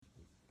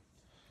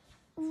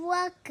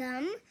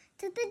Welcome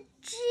to the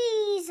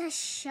Jesus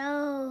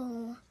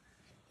Show.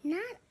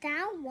 Not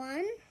that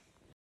one.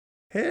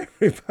 Hey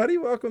everybody,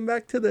 welcome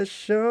back to the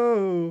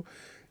show.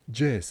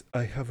 Jess,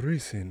 I have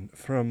risen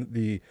from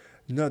the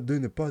not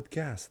doing the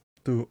podcast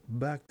to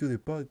back to the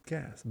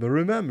podcast. But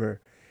remember,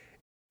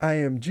 I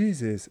am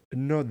Jesus,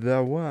 not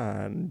the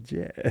one.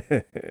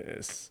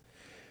 Yes.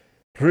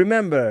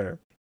 Remember.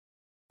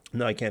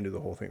 No, I can't do the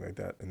whole thing like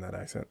that in that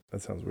accent.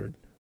 That sounds weird.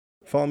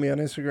 Follow me on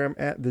Instagram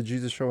at the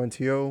Jesus Show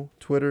NTO,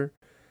 Twitter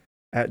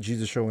at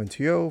Jesus Show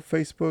NTO,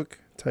 Facebook,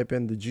 type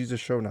in the Jesus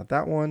Show, not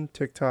that one,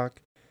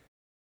 TikTok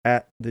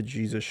at the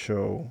Jesus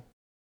Show,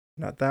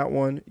 not that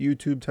one.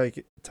 YouTube,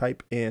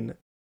 type in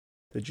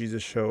the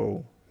Jesus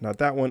Show, not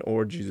that one,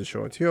 or Jesus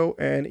Show NTO,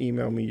 and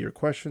email me your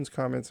questions,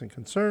 comments, and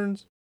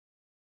concerns.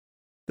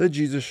 The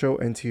Jesus Show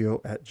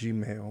NTO at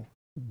gmail.com.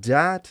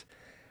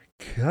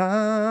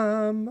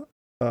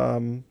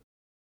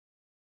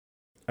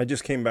 I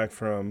just came back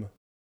from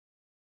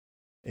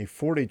a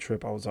 4-day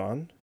trip I was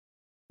on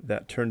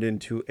that turned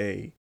into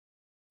a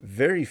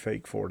very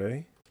fake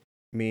 4-day,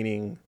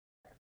 meaning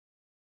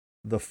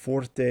the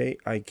 4th day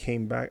I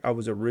came back, I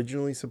was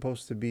originally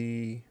supposed to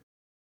be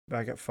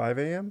back at 5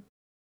 a.m.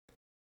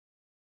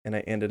 and I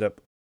ended up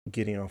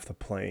getting off the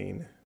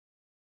plane.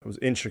 I was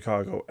in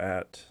Chicago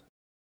at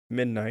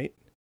midnight.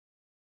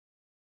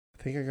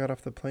 I think I got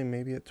off the plane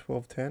maybe at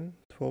 12:10,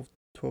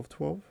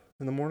 12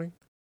 in the morning.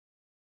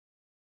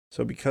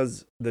 So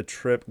because the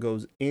trip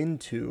goes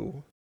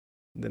into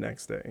the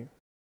next day,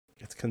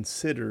 it's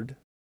considered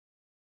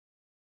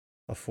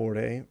a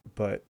 4-day,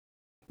 but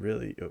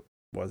really it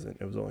wasn't.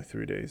 It was only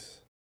 3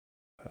 days.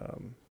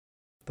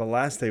 The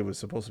last day was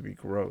supposed to be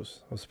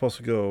gross. I was supposed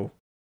to go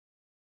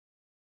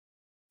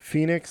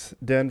Phoenix,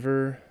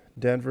 Denver,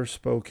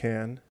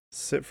 Spokane,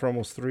 sit for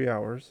almost 3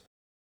 hours,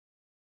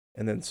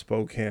 and then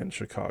Spokane,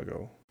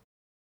 Chicago.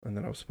 And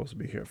then I was supposed to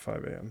be here at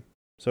 5 a.m.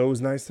 So it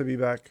was nice to be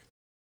back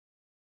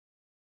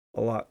a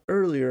lot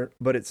earlier,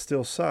 but it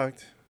still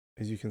sucked.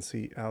 As you can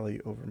see,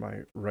 Allie over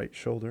my right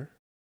shoulder.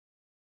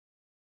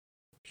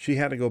 She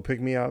had to go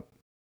pick me up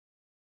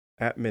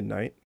at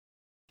midnight.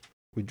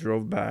 We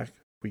drove back.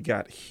 We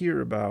got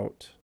here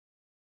about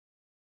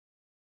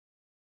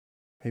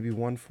maybe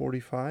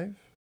 1:45.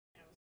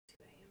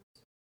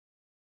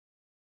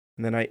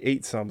 And then I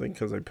ate something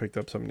because I picked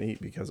up something to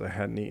eat because I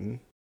hadn't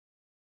eaten.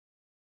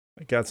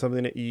 I got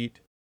something to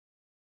eat,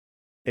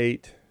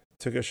 ate,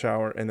 took a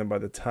shower, and then by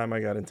the time I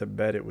got into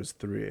bed, it was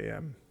 3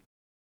 a.m.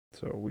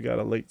 So we got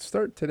a late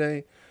start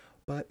today,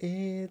 but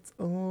it's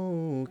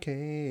okay.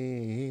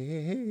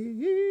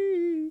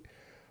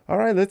 All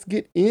right, let's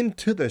get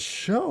into the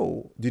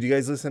show. Did you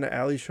guys listen to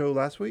Allie's show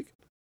last week?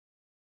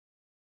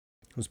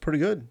 It was pretty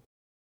good.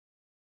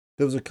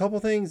 There was a couple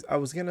things I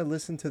was going to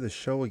listen to the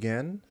show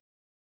again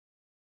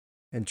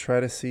and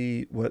try to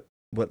see what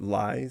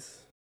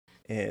lies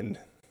and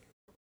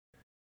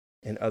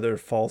other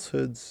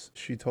falsehoods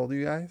she told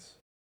you guys,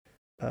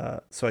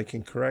 so I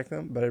can correct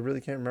them, but I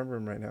really can't remember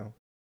them right now.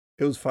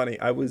 It was funny.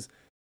 I don't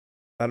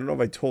know if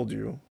I told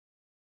you,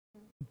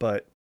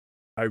 but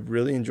I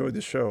really enjoyed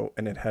the show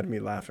and it had me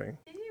laughing.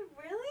 Did you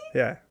really?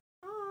 Yeah.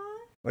 Aww.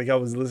 Like I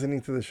was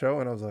listening to the show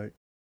and I was like,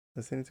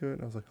 listening to it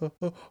and I was like, oh,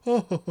 oh,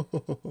 oh, oh,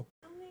 oh, oh. Oh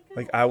my god.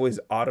 Like I was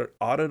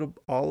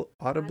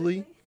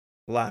audibly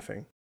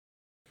laughing.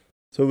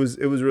 So it was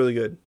really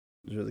good.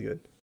 It was really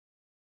good.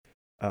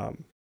 I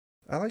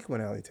like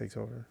when Allie takes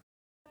over.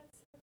 That's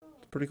so cool.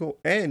 It's pretty cool.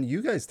 And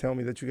you guys tell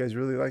me that you guys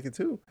really like it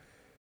too.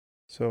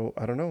 So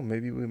I don't know.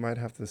 Maybe we might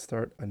have to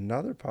start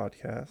another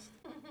podcast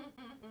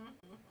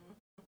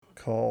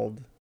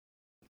called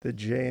the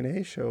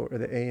J&A Show or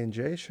the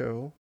A&J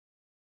Show,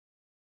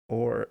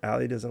 or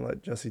Allie Doesn't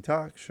Let Jesse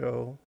Talk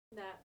Show.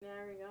 There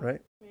we go.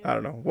 Right? Yeah. I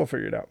don't know. We'll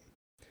figure it out.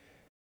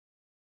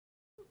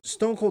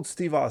 Stone Cold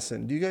Steve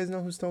Austin. Do you guys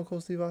know who Stone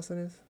Cold Steve Austin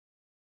is?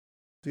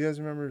 Do you guys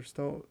remember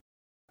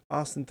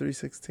Austin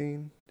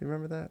 316? Do you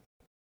remember that?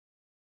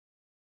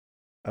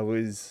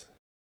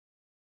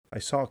 I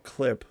saw a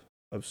clip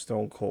of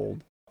Stone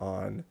Cold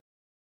on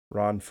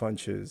Ron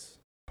Funch's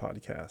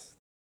podcast.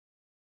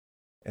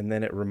 And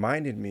then it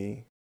reminded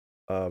me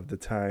of the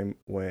time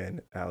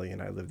when Allie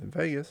and I lived in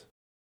Vegas.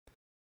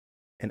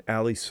 And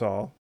Allie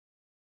saw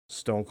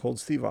Stone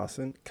Cold Steve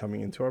Austin coming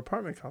into our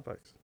apartment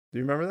complex. Do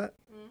you remember that?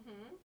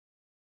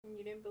 Mm-hmm.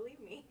 You didn't believe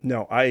me.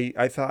 No,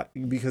 I thought,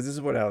 because this is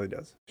what Allie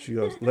does. She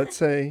goes, let's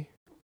say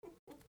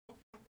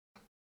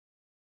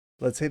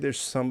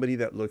there's somebody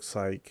that looks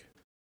like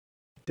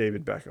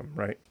David Beckham,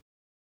 right?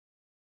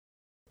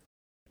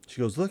 She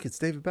goes, look, it's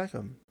David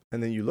Beckham.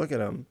 And then you look at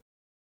him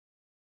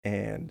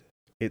and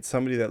it's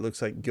somebody that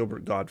looks like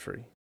Gilbert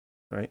Godfrey,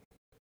 right?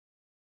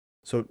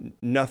 So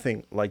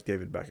nothing like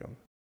David Beckham.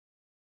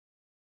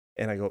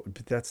 And I go,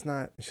 but that's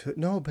not. She said,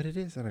 no, but it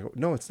is. And I go,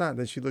 no, it's not.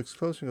 Then she looks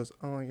closer and goes,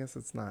 oh, I guess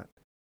it's not.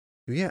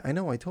 I go, yeah, I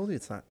know. I told you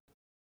it's not.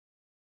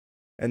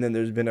 And then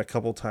there's been a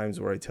couple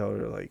times where I tell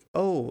her, like,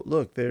 oh,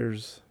 look,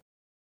 there's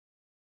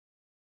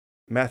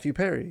Matthew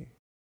Perry.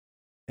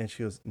 And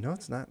she goes, no,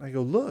 it's not. And I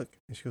go, look.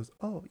 And she goes,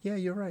 oh, yeah,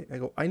 you're right. I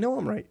go, I know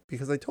I'm right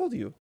because I told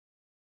you.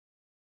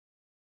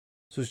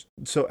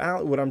 So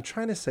what I'm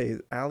trying to say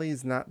is Allie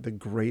is not the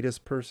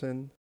greatest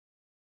person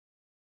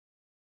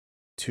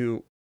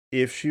to,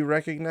 if she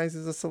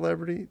recognizes a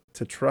celebrity,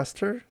 to trust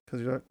her,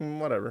 because you're like,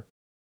 whatever.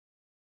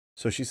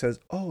 So she says,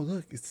 "Oh,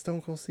 look, it's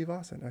Stone Cold Steve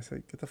Austin." I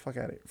said, "Get the fuck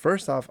out of here."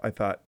 First off, I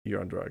thought,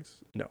 you're on drugs.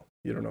 No,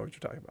 you don't know what you're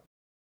talking about.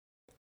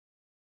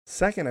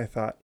 Second, I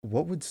thought,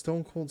 what would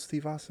Stone Cold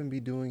Steve Austin be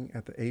doing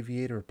at the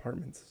Aviator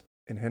Apartments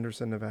in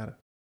Henderson, Nevada?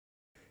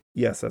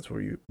 Yes, that's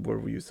where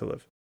we used to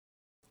live.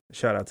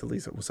 Shout out to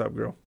Lisa. What's up,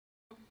 girl?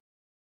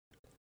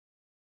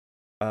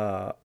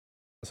 So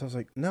I was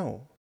like,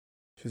 no.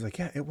 She was like,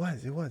 yeah, it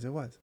was.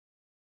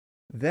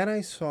 Then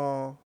I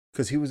saw,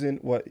 because he was in,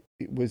 what,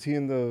 was he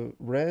in the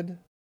red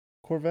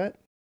Corvette?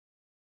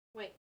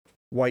 Wait.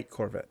 White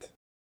Corvette.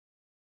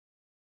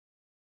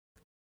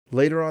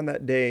 Later on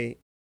that day,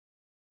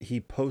 he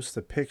posts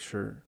a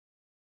picture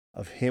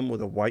of him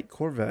with a white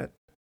Corvette,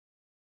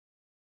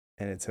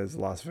 and it says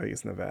Las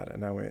Vegas, Nevada.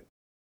 And I went,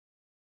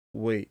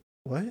 wait,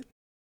 what?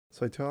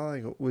 So I told her, I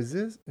go, was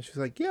this? And she's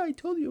like, yeah, I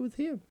told you it was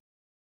him.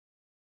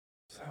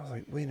 So I was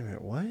like, wait a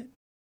minute, what?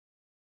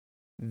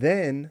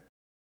 Then,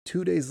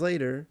 2 days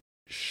later,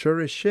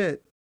 sure as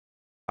shit,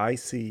 I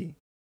see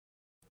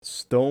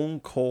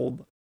Stone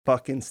Cold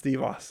fucking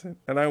Steve Austin.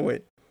 And I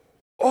went,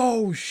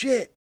 oh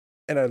shit.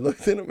 And I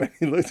looked at him and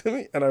he looked at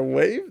me and I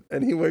waved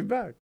and he waved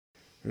back.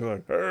 He was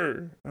like,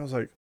 hey. I was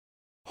like,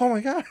 oh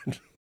my God.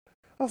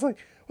 I was like,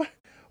 what?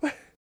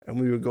 And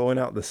we were going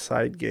out the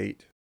side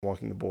gate,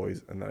 walking the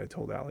boys. And then I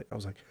told Allie, I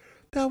was like,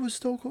 that was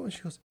Stone Cold. And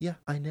she goes, yeah,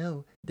 I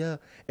know. Duh.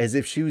 As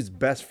if she was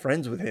best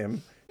friends with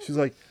him. She's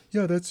like,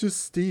 yeah, that's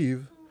just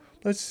Steve.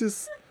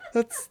 That's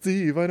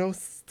Steve. I know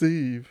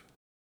Steve.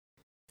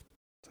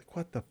 It's like,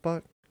 what the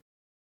fuck?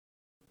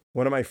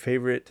 One of my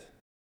favorite,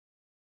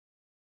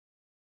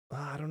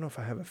 I don't know if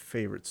I have a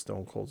favorite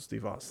Stone Cold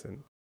Steve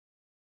Austin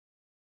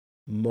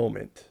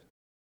moment.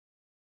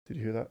 Did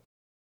you hear that?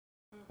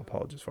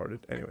 Apologies, farted.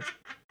 Anyways.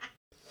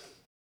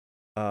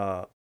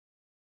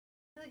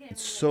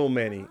 So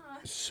many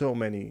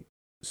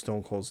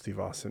Stone Cold Steve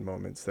Austin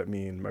moments that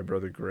me and my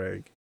brother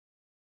Greg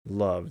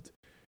loved.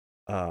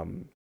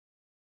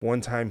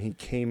 One time he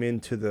came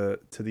into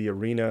the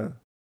arena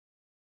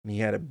and he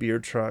had a beer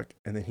truck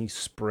and then he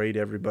sprayed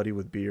everybody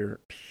with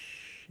beer.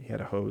 He had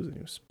a hose and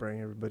he was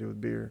spraying everybody with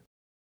beer.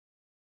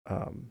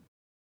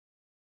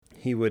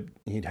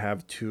 He'd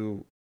have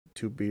two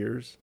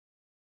beers.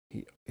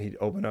 He'd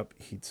open up,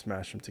 he'd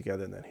smash them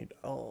together, and then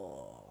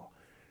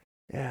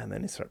and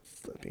then he'd start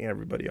flipping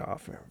everybody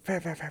off.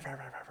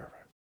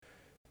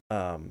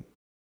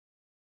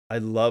 I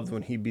loved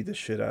when he beat the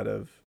shit out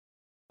of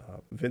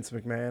Vince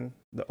McMahon,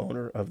 the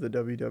owner of the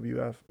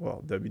WWF,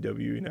 well,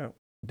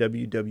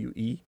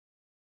 WWE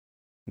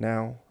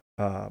now.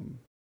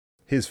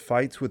 His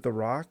fights with The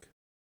Rock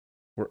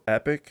were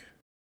epic.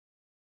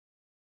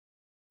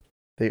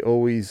 They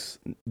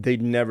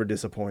never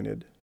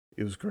disappointed.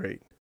 It was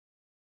great.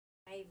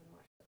 I even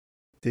watched it.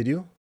 Did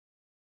you?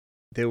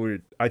 They were.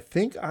 I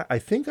think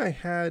I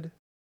had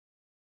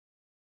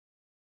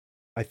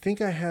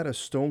a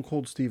Stone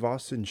Cold Steve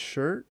Austin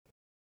shirt.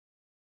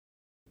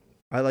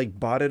 I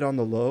bought it on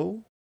the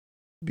low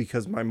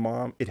because my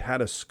mom, it had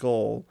a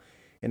skull,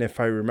 and if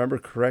I remember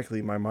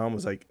correctly, my mom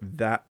was like,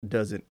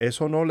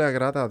 eso no le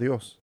agrada a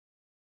Dios.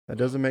 That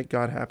doesn't make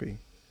God happy.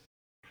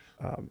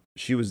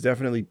 She was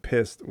definitely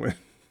pissed when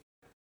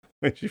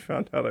she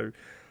found out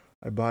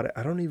I bought it.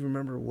 I don't even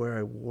remember where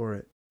I wore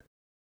it.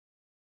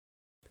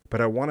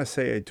 But I want to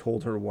say I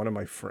told her one of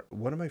my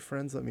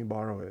friends let me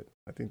borrow it.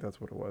 I think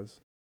that's what it was.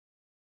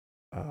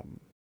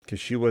 Because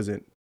she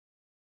wasn't.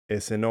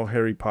 Ese no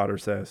Harry Potter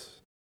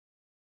says.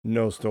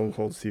 No Stone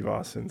Cold Steve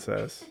Austin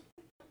says.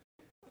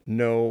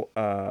 No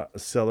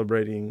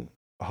celebrating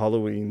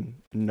Halloween.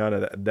 None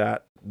of that.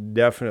 That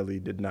definitely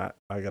did not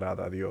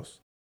agrada a Dios.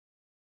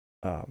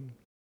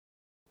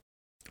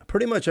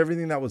 Pretty much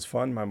everything that was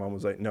fun, my mom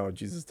was like, no,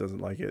 Jesus doesn't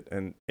like it.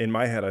 And in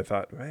my head, I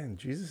thought, man,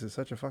 Jesus is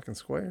such a fucking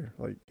square.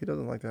 He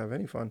doesn't like to have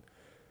any fun.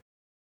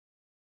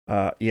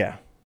 Yeah.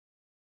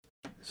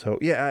 So,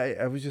 yeah,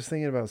 I was just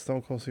thinking about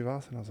Stone Cold Steve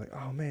Austin. I was like,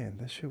 oh, man,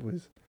 that shit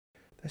was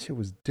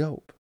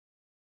dope.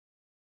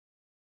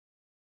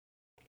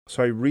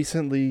 So I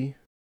recently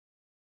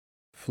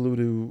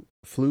flew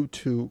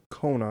to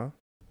Kona,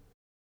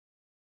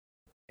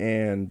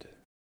 and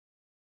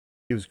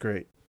it was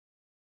great.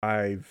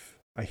 I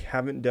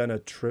haven't done a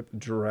trip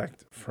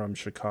direct from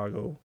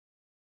Chicago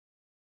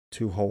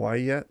to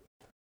Hawaii yet,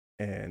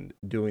 and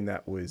doing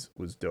that was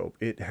dope.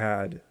 It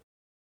had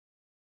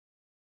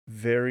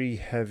very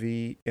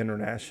heavy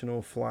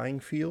international flying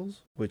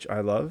feels, which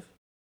I love.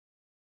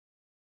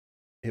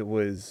 It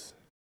was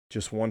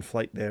just one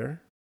flight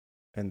there,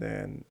 and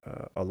then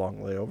a long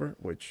layover,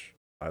 which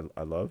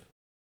I love.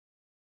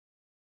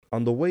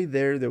 On the way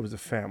there was a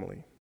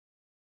family.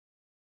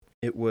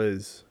 It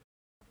was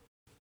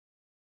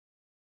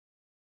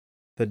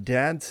the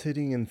dad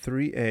sitting in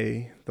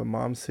 3A, the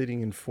mom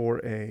sitting in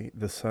 4A,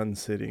 the son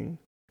sitting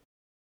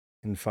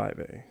in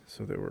 5A.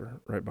 So they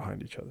were right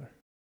behind each other.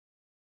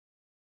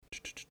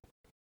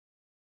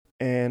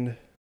 And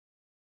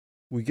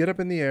We get up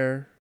in the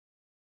air,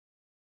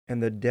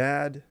 and the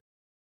dad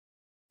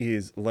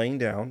is laying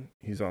down.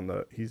 He's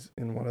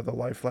in one of the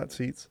lie flat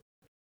seats.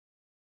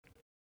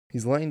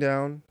 He's laying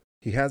down.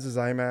 He has his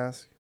eye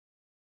mask.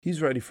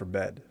 He's ready for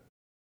bed,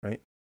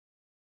 right?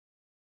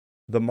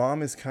 The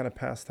mom is kind of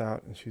passed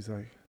out, and she's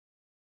like,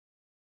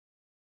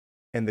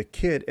 and the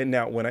kid, and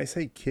now when I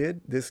say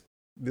kid, this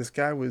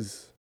guy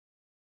was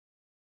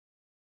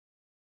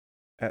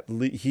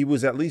he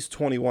was at least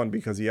 21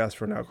 because he asked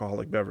for an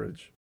alcoholic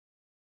beverage.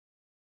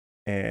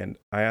 And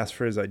I asked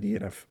for his ID,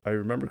 and if I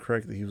remember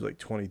correctly, he was like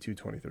 22,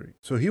 23.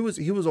 So he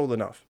was old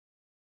enough.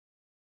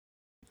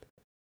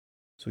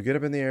 So we get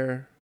up in the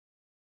air.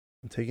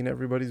 I'm taking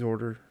everybody's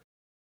order.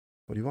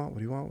 What do you want? What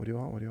do you want? What do you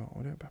want? What do you want?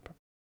 What do you want?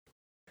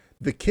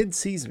 The kid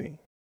sees me,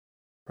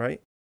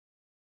 right?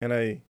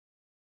 And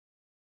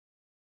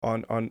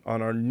on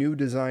our new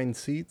design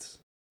seats,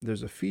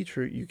 there's a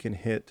feature you can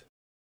hit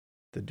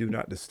the do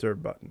not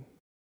disturb button,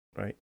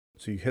 right?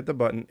 So you hit the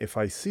button. If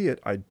I see it,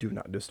 I do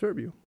not disturb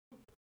you.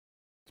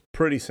 It's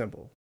pretty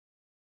simple.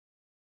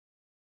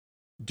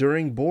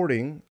 During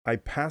boarding, I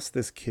passed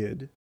this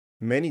kid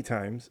many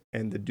times,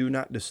 and the do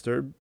not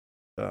disturb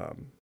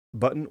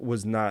button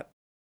was not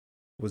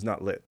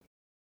lit,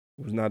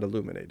 was not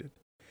illuminated.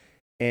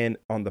 And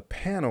on the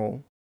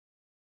panel,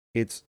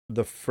 it's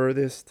the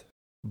furthest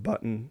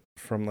button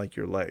from like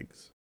your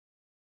legs.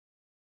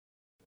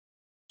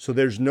 So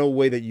there's no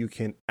way that you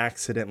can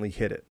accidentally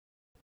hit it.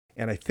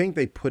 And I think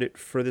they put it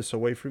furthest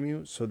away from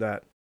you so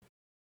that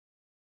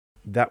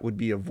would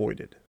be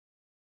avoided.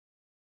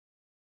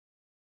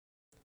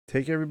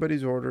 Take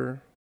everybody's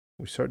order.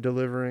 We start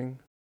delivering.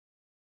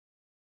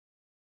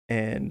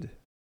 And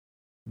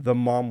the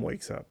mom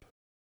wakes up.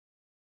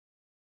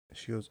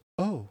 She goes,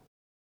 "Oh,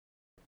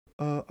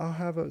 I'll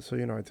have a..." So, I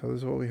tell her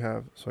this is what we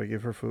have. So I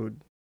give her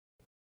food.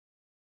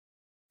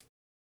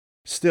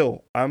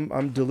 Still,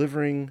 I'm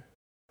delivering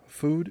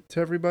food to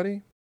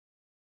everybody,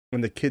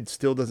 and the kid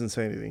still doesn't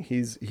say anything.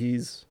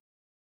 He's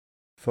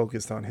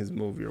focused on his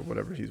movie or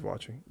whatever he's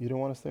watching. You don't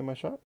want to stay in my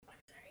shot?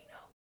 Sorry,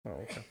 no.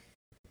 Oh, okay.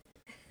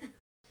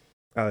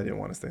 I didn't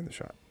want to stay in the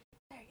shot.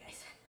 Sorry,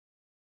 guys.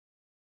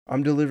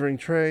 I'm delivering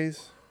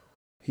trays.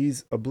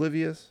 He's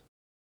oblivious.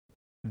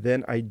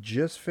 Then I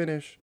just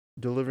finish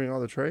delivering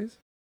all the trays,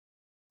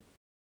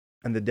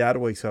 and the dad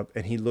wakes up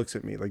and he looks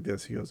at me like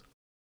this. He goes,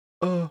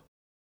 and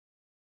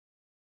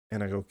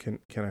I go, can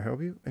I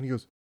help you? And he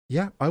goes,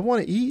 "Yeah, I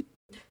want to eat."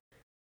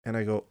 And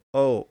I go,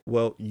 "Oh,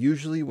 well,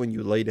 usually when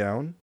you lay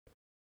down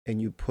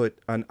and you put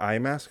an eye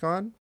mask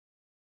on,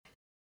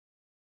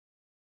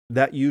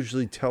 that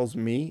usually tells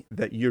me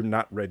that you're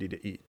not ready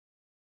to eat."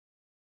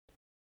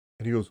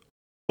 And he goes,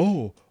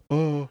 "Oh,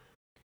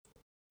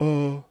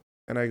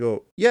 and I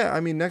go, "Yeah, I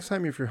mean, next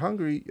time if you're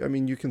hungry, I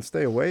mean, you can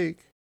stay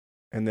awake,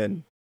 and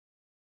then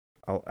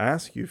I'll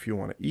ask you if you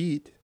want to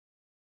eat,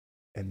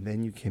 and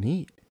then you can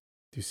eat."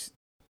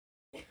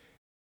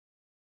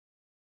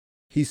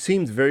 He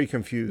seemed very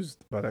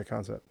confused by that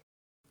concept.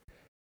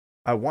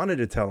 I wanted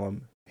to tell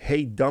him,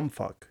 "Hey, dumb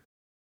fuck,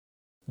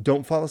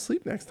 don't fall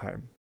asleep next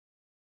time.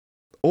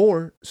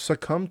 Or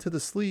succumb to the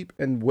sleep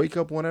and wake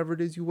up whenever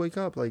it is you wake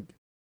up." Like,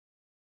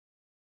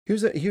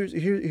 here's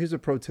a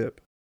pro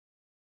tip.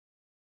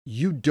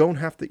 You don't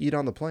have to eat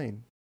on the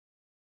plane.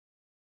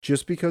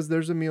 Just because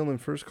there's a meal in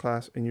first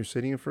class and you're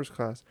sitting in first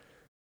class,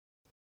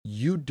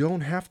 you don't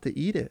have to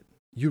eat it.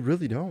 You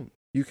really don't.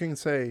 You can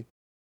say,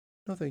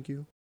 "No, thank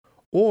you."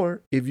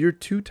 Or if you're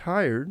too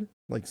tired,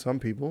 like some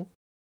people,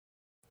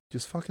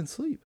 just fucking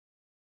sleep.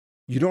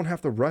 You don't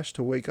have to rush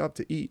to wake up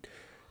to eat.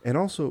 And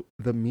also,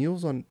 the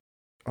meals on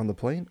the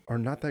plane are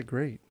not that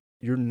great.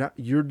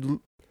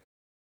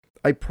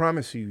 I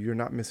promise you're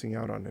not missing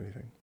out on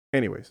anything.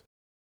 Anyways,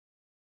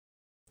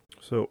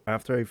 so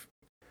after I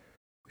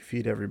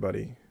feed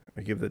everybody,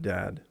 I give the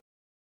dad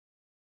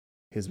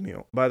his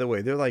meal. By the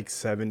way, they're like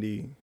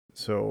 70,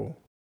 so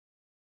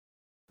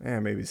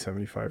maybe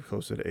 75,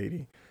 closer to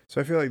 80. So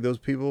I feel like those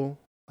people,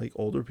 like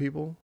older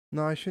people,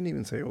 no, I shouldn't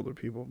even say older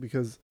people,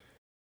 because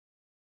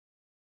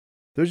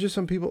there's just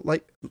some people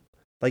like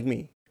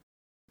me.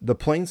 The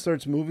plane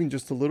starts moving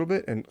just a little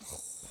bit and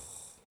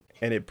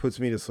it puts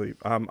me to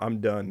sleep. I'm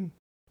done.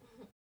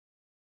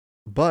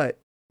 But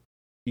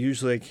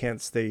usually I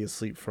can't stay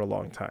asleep for a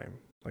long time.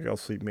 Like, I'll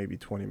sleep maybe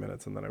 20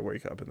 minutes and then I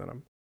wake up and then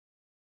I'm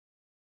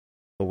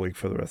awake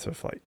for the rest of the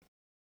flight.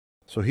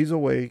 So he's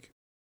awake.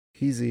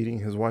 He's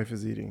eating. His wife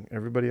is eating.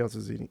 Everybody else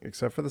is eating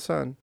except for the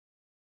son.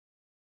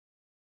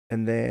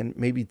 And then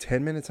maybe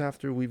 10 minutes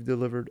after we've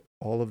delivered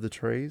all of the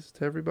trays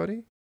to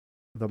everybody,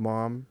 the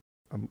mom,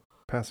 I'm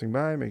passing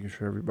by, making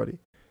sure everybody,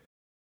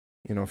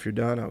 if you're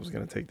done, I was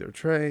going to take their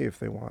tray if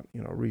they want,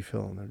 a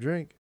refill on their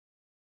drink.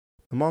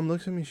 The mom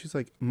looks at me. She's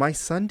like, "My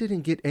son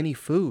didn't get any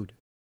food."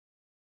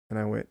 And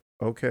I went,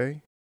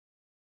 "Okay.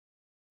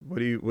 What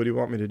do you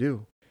want me to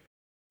do?"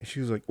 And she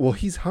was like, "Well,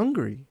 he's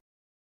hungry."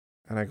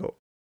 And I go,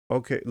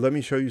 "Okay, let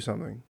me show you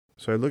something."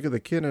 So I look at the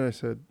kid and I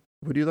said,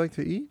 "Would you like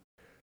to eat?"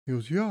 He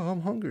goes, "Yeah,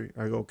 I'm hungry."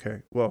 I go,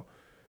 "Okay, well,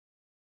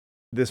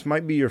 this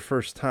might be your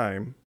first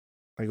time."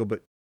 I go,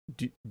 "But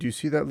do you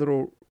see that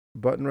little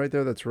button right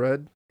there that's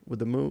red with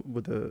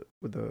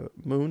the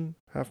moon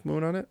half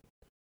moon on it?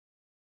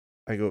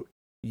 I go,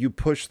 you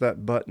push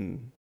that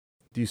button.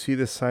 Do you see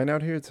this sign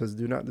out here? It says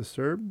do not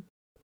disturb.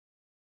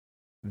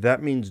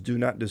 That means do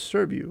not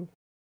disturb you.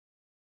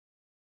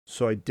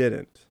 So I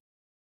didn't.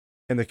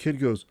 And the kid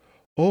goes,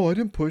 oh, I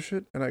didn't push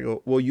it. And I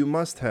go, well, you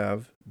must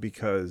have,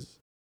 because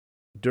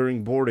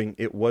during boarding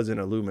it wasn't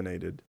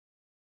illuminated.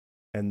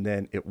 And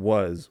then it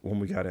was when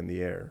we got in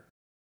the air.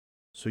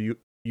 So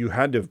you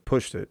had to have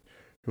pushed it.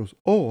 He goes,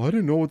 oh, I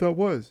didn't know what that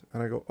was.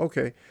 And I go,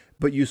 okay,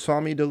 but you saw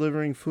me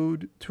delivering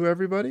food to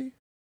everybody?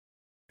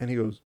 And he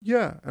goes,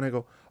 yeah. And I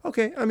go,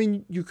 okay, I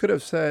mean, you could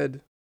have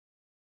said,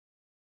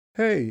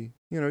 hey,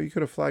 you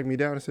could have flagged me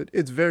down. I said,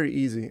 it's very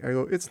easy. I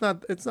go, it's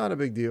not a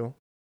big deal.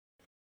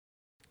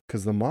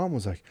 Because the mom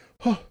was like,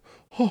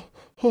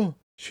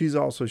 she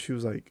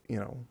was like,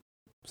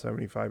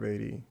 75,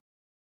 80.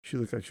 She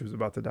looked like she was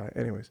about to die.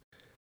 Anyways.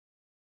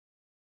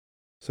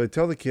 So I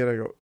tell the kid, I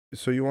go,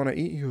 so you want to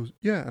eat? He goes,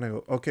 yeah. And I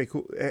go, okay,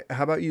 cool.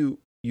 How about you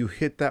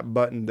hit that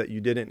button that you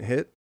didn't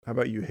hit? How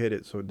about you hit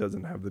it so it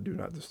doesn't have the do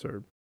not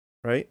disturb,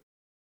 right?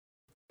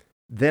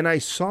 Then I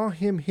saw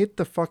him hit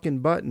the fucking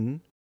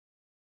button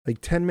like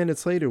 10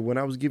 minutes later when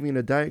I was giving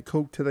a Diet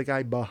Coke to the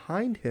guy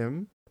behind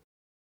him.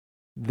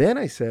 Then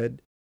I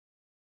said,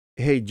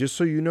 hey, just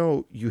so you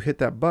know, you hit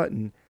that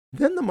button.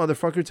 Then the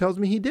motherfucker tells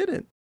me he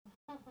didn't.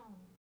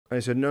 I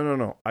said,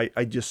 no.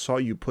 I just saw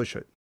you push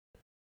it.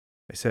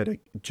 I said,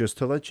 just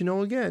to let you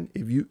know again,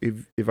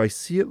 if I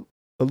see it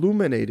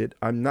illuminated,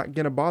 I'm not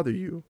going to bother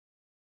you.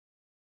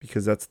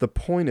 Because that's the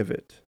point of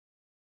it.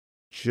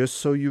 Just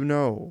so you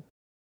know.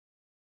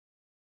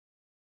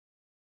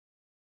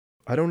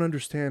 I don't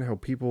understand how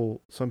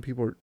some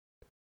people are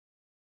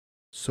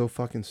so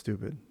fucking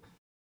stupid.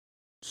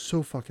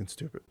 So fucking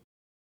stupid.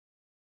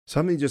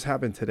 Something just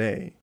happened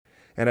today.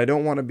 And I'm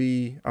going to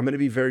be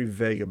very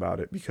vague about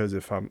it, because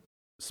if I'm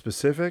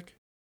specific,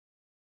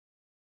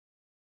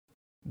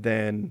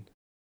 then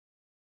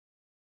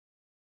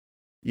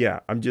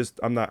yeah, I'm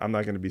not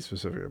going to be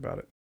specific about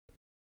it.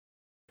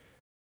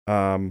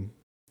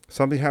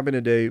 Something happened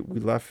today.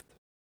 We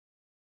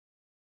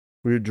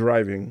were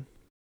driving,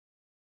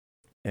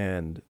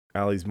 and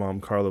Allie's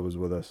mom, Carla, was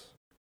with us.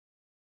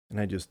 And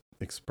I just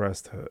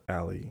expressed to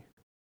Allie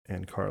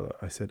and Carla,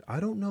 I said, I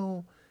don't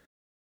know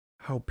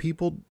how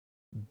people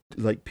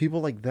like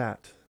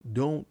that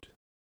don't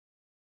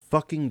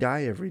fucking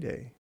die every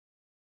day.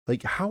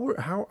 Like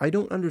how I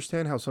don't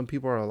understand how some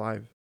people are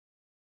alive.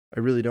 I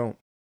really don't.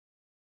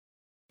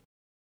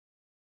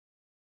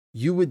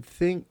 You would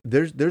think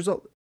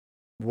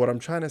what I'm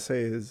trying to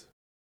say is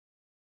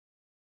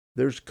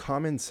there's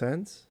common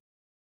sense,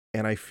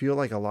 and I feel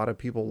like a lot of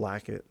people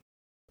lack it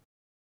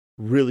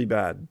really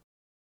bad.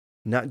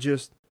 Not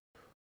just,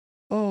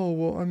 oh,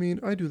 well, I mean,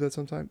 I do that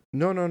sometimes.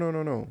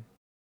 No.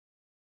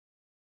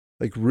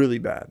 Like really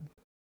bad.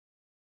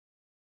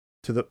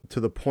 To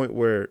the point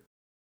where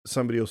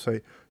somebody will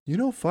say,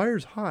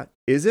 fire's hot.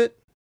 Is it?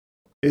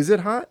 Is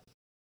it hot?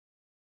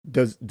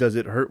 Does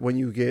it hurt when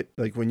you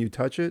when you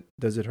touch it?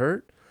 Does it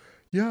hurt?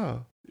 Yeah,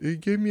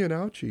 it gave me an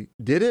ouchie.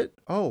 Did it?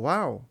 Oh,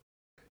 wow.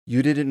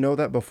 You didn't know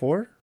that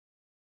before?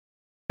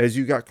 As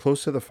you got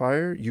close to the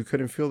fire, you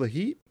couldn't feel the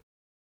heat?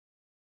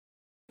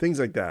 Things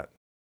like that.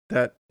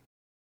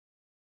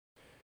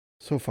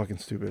 So fucking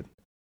stupid.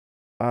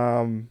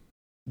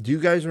 Do you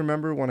guys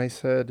remember when I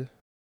said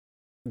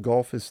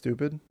golf is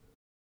stupid?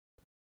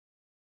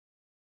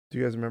 Do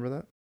you guys remember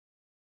that?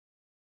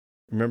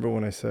 Remember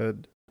when I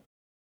said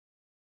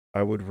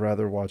I would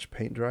rather watch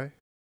paint dry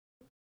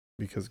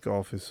because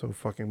golf is so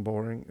fucking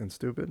boring and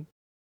stupid?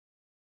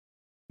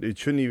 It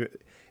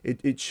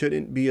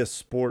shouldn't be a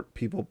sport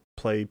people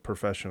play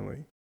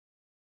professionally.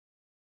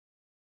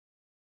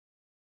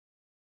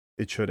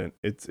 It shouldn't.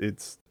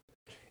 It's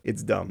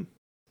dumb.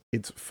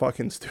 It's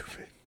fucking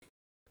stupid.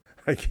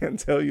 I can't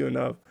tell you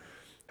enough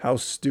how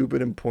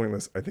stupid and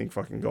pointless I think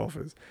fucking golf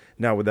is.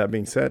 Now, with that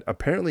being said,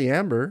 apparently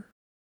Amber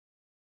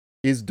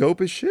is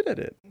dope as shit at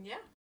it. Yeah.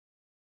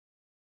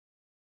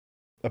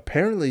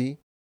 Apparently,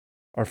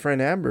 our friend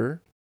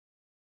Amber,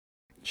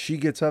 she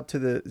gets up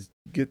to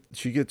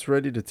she gets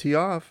ready to tee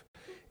off,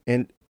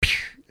 and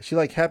she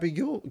like Happy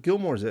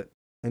Gilmore's it,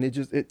 and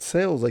it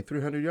sails like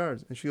 300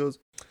 yards, and she goes,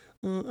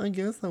 I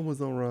guess that was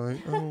all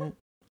right.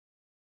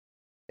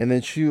 And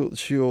then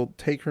she'll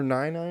take her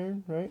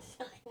 9-iron, right?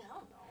 I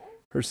don't know.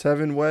 Her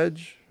 7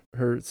 wedge,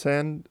 her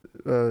sand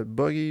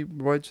buggy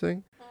wedge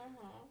thing,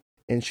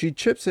 and she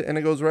chips it, and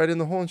it goes right in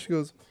the hole, and she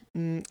goes,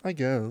 I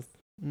guess.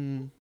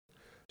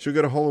 She'll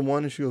get a hole in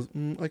 1, and she goes,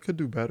 I could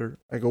do better.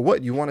 I go,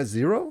 what? You want a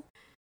 0?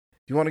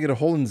 You want to get a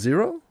hole in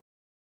 0?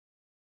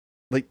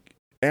 Like,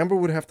 Amber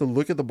would have to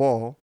look at the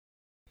ball,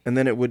 and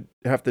then it would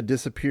have to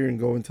disappear and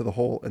go into the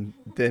hole, and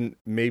then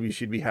maybe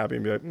she'd be happy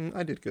and be like,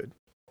 I did good.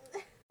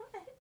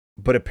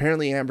 But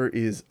apparently Amber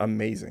is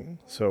amazing.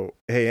 So,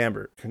 hey,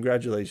 Amber,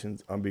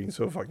 congratulations on being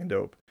so fucking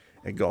dope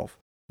at golf.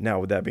 Now,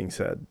 with that being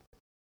said,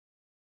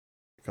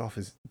 golf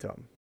is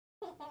dumb.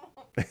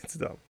 It's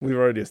dumb. We've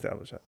already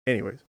established that.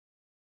 Anyways,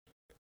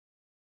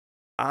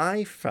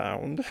 I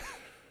found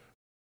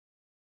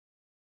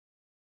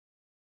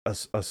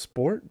a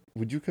sport?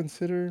 Would you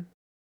consider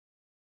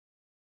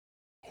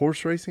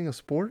horse racing a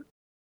sport?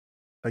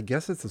 I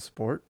guess it's a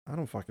sport. I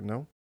don't fucking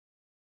know.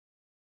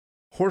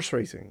 Horse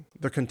racing.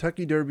 The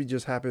Kentucky Derby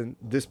just happened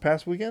this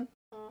past weekend.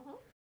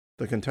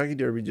 The Kentucky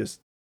Derby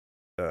just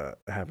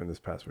happened this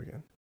past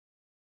weekend.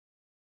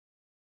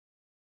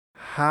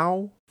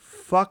 How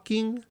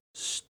fucking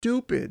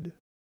stupid.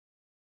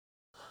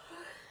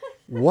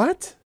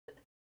 What?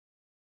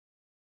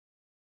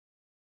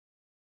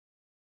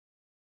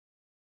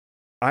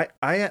 I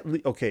at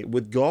least, okay,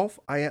 with golf,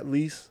 I at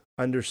least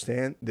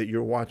understand that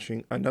you're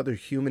watching another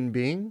human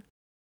being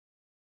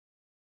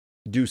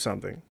do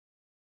something.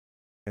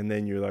 And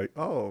then you're like,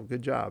 oh,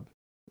 good job.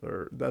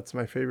 Or that's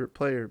my favorite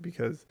player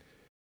because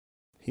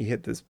he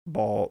hit this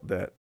ball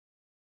that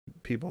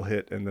people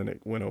hit and then it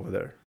went over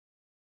there.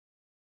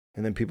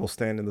 And then people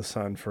stand in the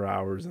sun for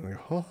hours and they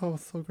go, oh,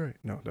 it's so great.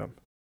 No, dumb.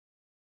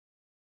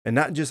 And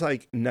not just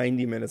like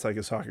 90 minutes like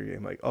a soccer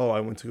game. Like, oh, I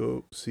went to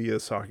go see a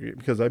soccer game.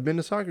 Because I've been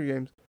to soccer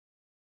games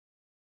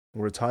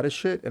where it's hot as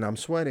shit and I'm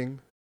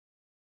sweating.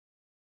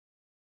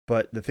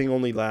 But the thing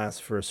only lasts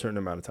for a certain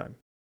amount of time.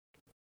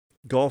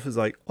 Golf is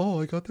like,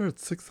 oh, I got there at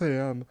 6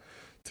 a.m.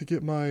 to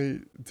get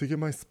my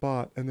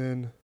spot. And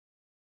then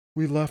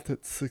we left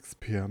at 6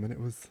 p.m. and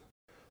it was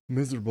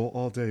miserable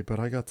all day. But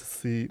I got to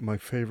see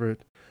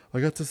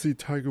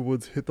Tiger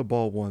Woods hit the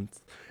ball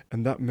once.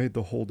 And that made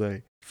the whole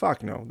day.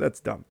 Fuck no, that's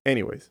dumb.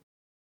 Anyways,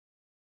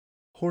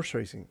 horse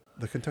racing,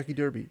 the Kentucky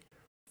Derby,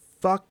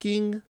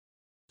 fucking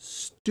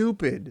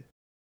stupid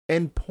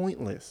and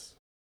pointless.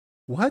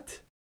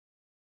 What?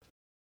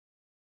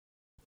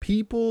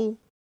 People,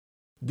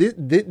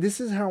 this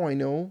is how I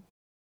know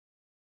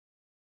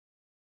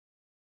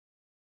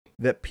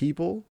that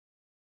people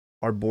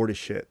are bored as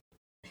shit.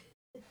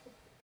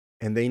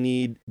 And you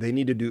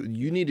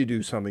need to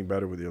do something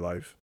better with your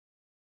life.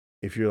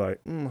 If you're like,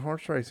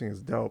 horse racing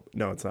is dope.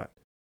 No, it's not.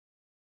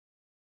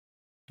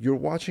 You're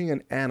watching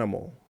an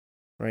animal,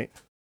 right?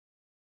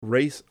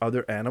 Race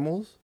other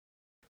animals,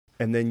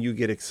 and then you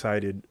get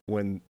excited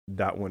when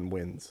that one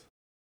wins.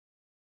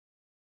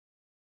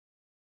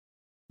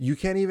 You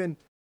can't even,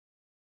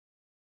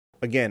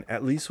 again,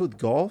 at least with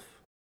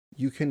golf,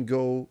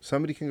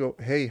 somebody can go,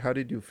 hey, how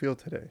did you feel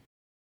today?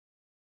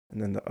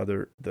 And then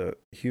the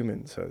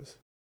human says,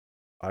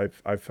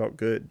 I felt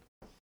good.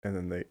 And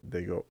then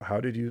they go,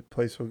 how did you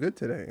play so good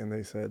today? And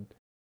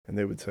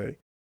they would say,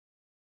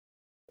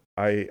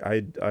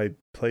 I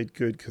played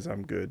good because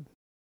I'm good.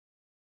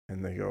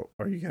 And they go,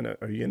 are you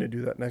gonna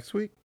do that next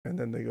week? And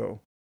then they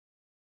go,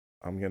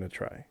 I'm gonna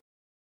try.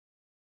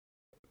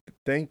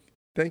 Thank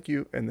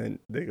you. And then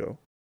they go,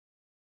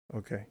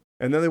 okay.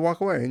 And then they walk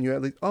away, and you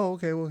at least, oh,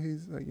 okay. Well,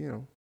 he's like,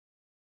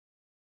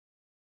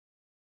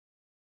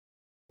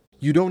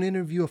 you don't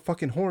interview a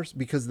fucking horse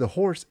because the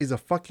horse is a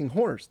fucking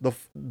horse.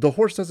 The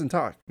horse doesn't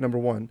talk. Number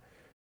one.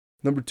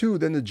 Number two,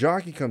 then the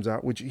jockey comes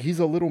out, which he's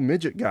a little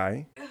midget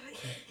guy.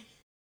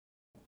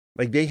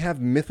 Like, they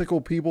have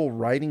mythical people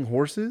riding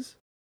horses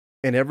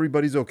and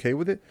everybody's okay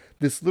with it.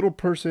 This little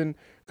person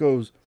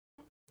goes,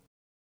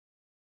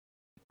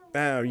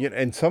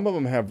 and some of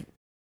them have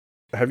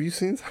you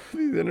seen some of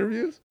these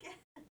interviews?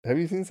 Have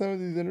you seen some of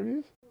these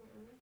interviews?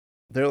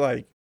 They're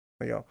like,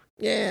 they go,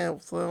 yeah,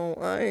 so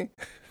I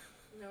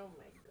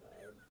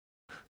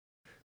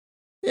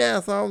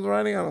was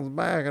riding on his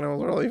back and it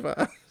was really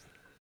fast.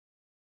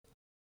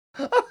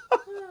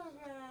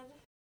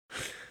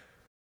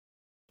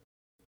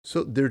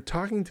 So they're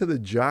talking to the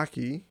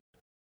jockey.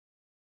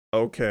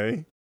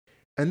 Okay.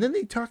 And then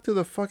they talk to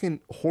the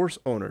fucking horse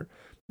owner.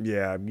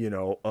 Yeah,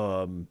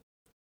 the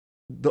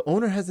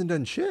owner hasn't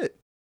done shit.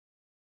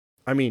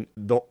 I mean,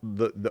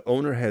 the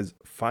owner has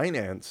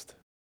financed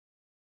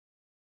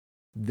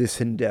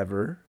this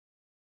endeavor.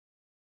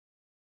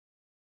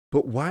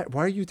 But why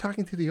are you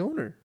talking to the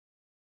owner?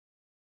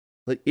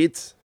 Like,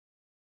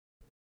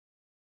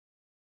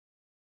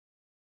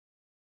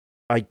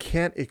 I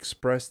can't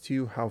express to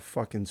you how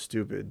fucking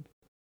stupid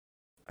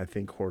I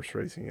think horse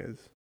racing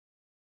is.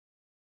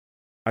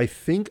 I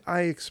think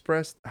I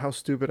expressed how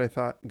stupid I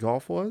thought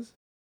golf was.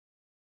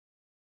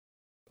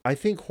 I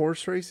think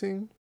horse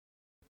racing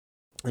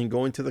and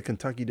going to the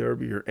Kentucky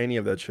Derby or any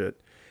of that shit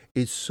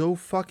is so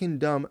fucking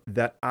dumb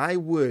that I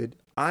would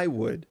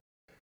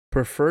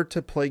prefer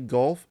to play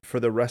golf for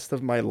the rest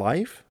of my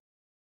life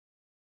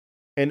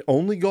and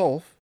only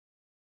golf,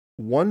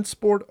 one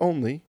sport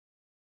only,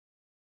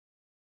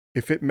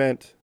 if it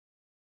meant,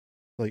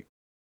 like,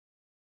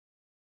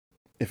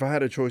 if I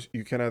had a choice,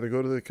 you can either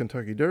go to the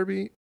Kentucky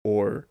Derby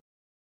or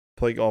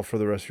play golf for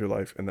the rest of your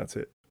life, and that's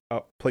it.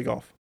 Play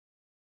golf.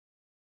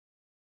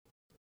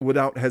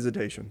 Without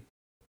hesitation.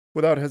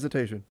 Without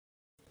hesitation.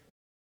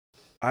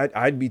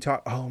 I'd be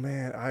taught, oh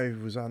man, I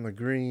was on the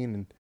green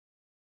and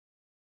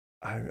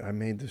I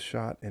made the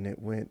shot and it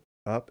went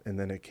up and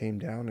then it came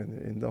down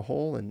in the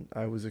hole and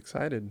I was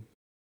excited.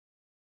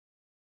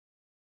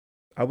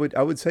 I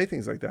would say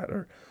things like that,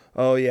 or,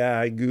 oh yeah,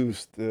 I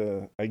goosed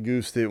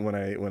it when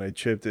I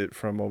chipped it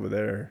from over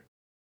there,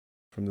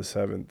 from the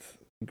 7th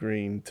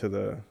green to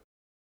the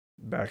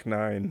back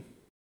 9,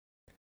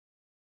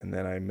 And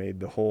then I made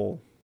the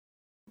whole,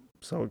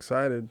 so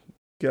excited.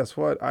 Guess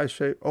what? I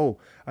shaved. Oh,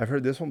 I've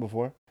heard this one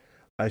before.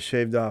 I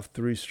shaved off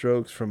 3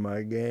 strokes from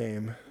my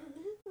game.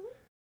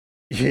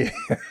 Yeah.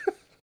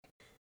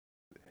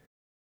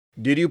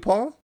 Did you,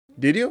 Paul?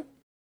 Did you?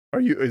 Are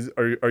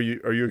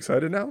you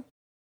excited now?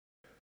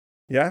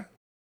 Yeah?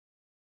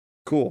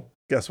 Cool.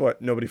 Guess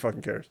what? Nobody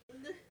fucking cares.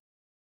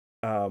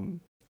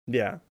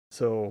 Yeah.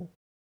 So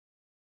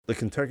the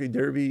Kentucky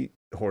Derby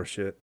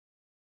horseshit,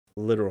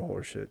 literal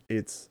horseshit.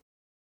 It's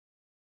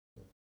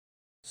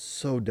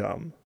so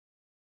dumb.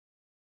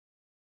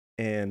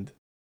 And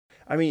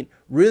I mean,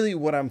 really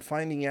what I'm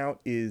finding out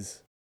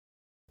is,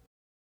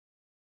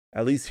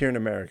 at least here in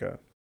America,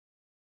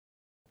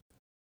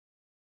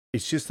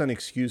 it's just an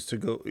excuse to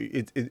go.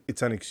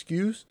 It's an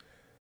excuse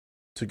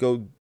to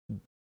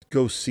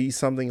go see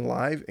something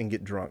live and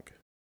get drunk.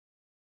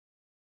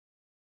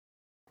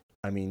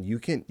 I mean,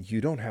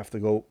 you don't have to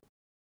go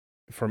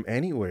from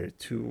anywhere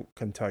to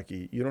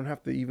Kentucky. You don't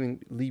have to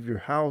even leave your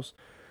house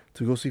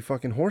to go see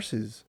fucking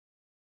horses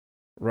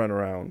run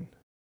around.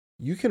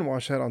 You can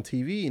watch that on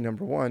TV,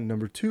 number one.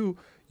 Number two,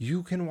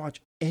 you can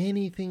watch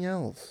anything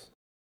else.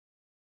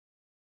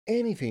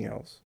 Anything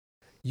else.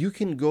 You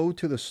can go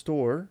to the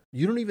store.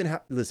 You don't even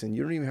have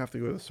to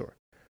go to the store.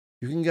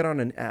 You can get on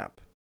an app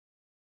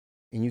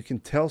and you can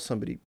tell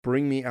somebody,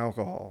 bring me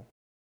alcohol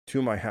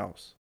to my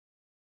house.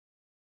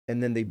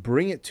 And then they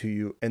bring it to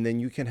you, and then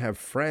you can have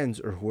friends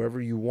or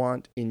whoever you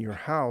want in your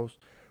house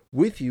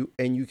with you,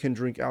 and you can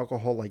drink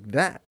alcohol like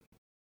that.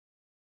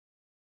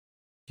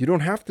 You don't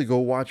have to go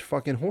watch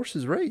fucking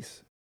horses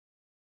race.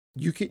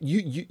 You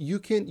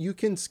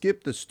can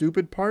skip the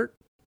stupid part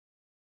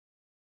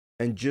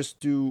and just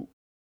do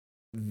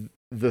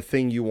the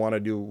thing you want to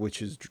do,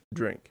 which is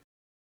drink.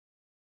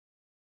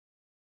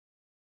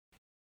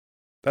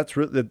 That's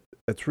really.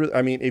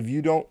 I mean, if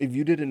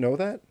you didn't know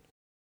that,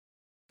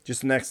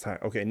 just next time.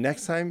 Okay,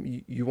 next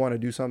time you want to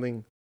do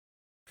something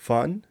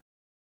fun,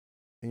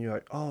 and you're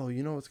like, oh,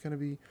 it's gonna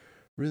be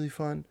really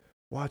fun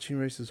watching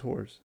horses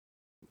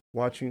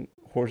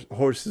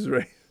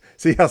race.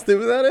 See how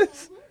stupid that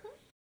is?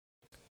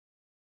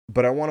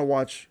 But I want to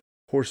watch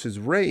horses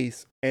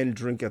race and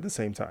drink at the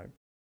same time.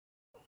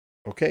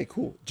 Okay,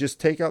 cool. Just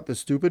take out the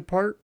stupid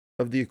part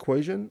of the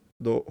equation,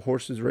 the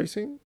horses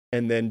racing,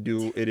 and then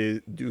do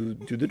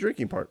the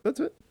drinking part.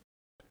 That's it.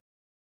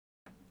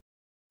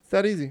 It's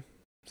that easy.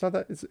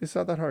 It's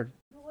not that hard.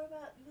 But what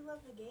about, you love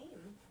the game?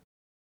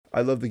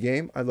 I love the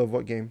game. I love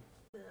what game?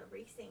 The horse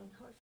racing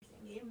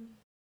game.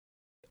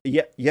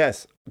 Yeah.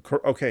 Yes.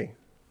 Okay.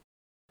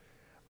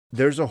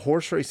 There's a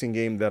horse racing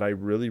game that I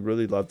really,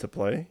 really love to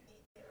play.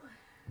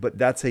 But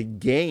that's a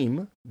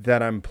game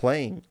that I'm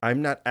playing.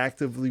 I'm not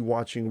actively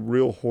watching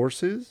real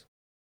horses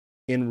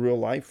in real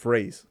life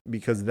race,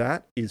 because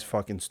that is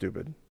fucking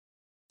stupid.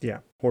 Yeah,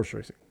 horse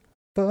racing.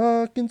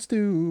 Fucking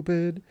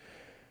stupid.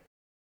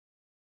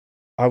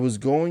 I was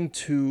going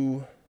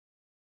to,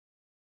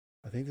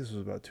 I think this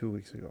was about 2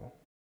 weeks ago.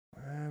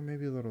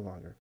 Maybe a little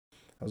longer.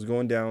 I was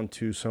going down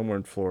to somewhere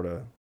in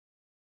Florida.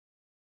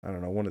 I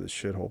don't know, one of the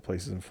shithole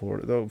places in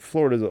Florida. Though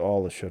Florida's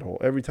all a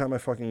shithole. Every time I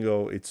fucking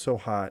go, it's so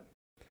hot.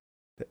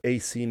 The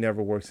AC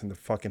never works in the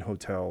fucking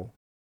hotel.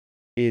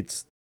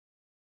 It's,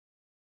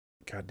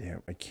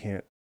 goddamn, I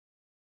can't.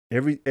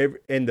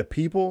 And the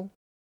people,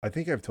 I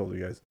think I've told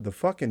you guys, the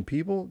fucking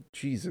people,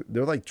 Jesus,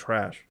 they're like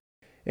trash.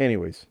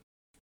 Anyways,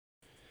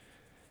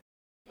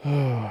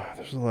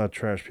 there's a lot of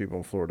trash people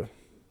in Florida.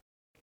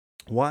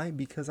 Why?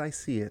 Because I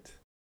see it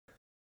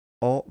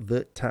all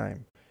the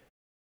time.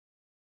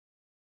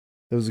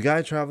 There was a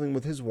guy traveling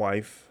with his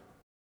wife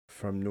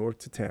from Newark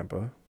to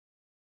Tampa,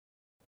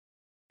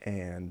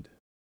 and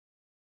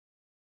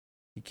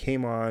he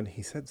came on.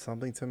 He said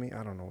something to me.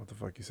 I don't know what the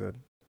fuck he said.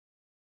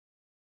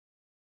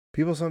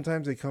 People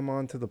sometimes, they come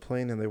on to the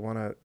plane and they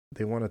want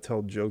to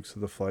tell jokes to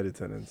the flight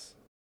attendants.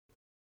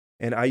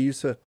 And I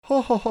used to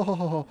ho ho ho ho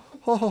ho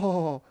ho ho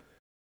ho,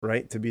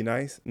 right, to be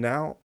nice.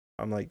 Now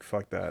I'm like,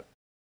 fuck that.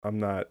 I'm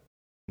not.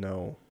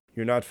 No,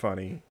 you're not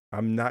funny.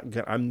 I'm not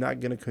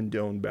gonna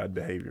condone bad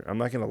behavior. I'm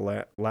not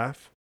gonna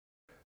laugh.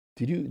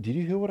 Did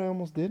you hear what I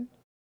almost did?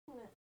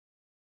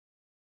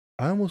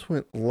 I almost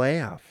went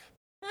laugh.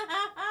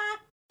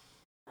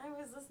 I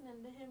was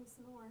listening to him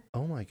snore.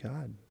 Oh my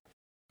god.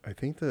 I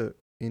think the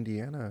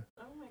Indiana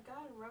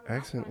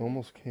accent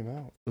almost came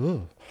out.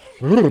 Ugh.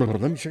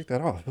 Let me shake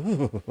that off.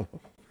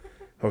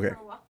 Okay.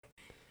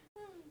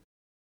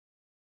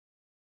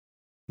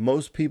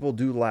 Most people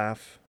do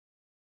laugh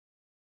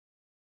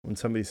when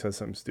somebody says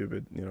something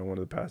stupid. One of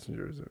the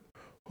passengers.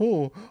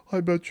 Oh,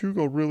 I bet you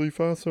go really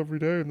fast every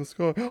day in the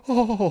sky.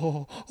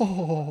 Oh.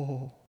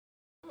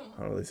 I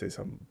don't know, they say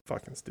something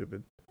fucking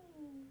stupid.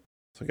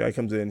 So a guy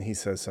comes in, he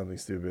says something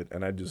stupid,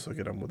 and I just look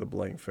at him with a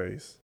blank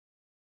face.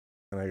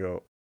 And I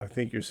go, I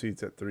think your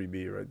seat's at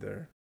 3B right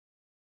there.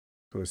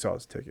 So I saw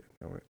his ticket.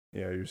 I went,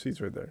 yeah, your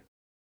seat's right there.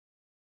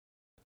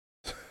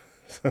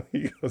 So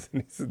he goes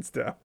and he sits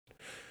down.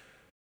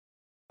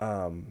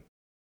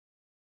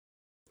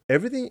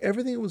 Everything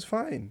was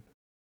fine.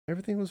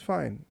 Everything was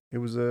fine. It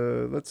was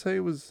let's say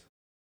it was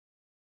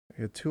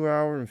a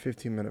 2-hour and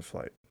 15-minute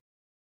flight.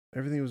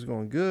 Everything was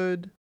going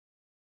good.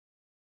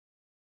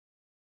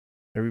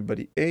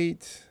 Everybody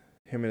ate.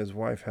 Him and his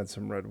wife had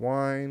some red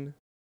wine.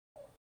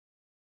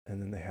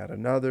 And then they had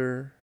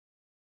another.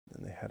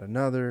 And they had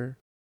another.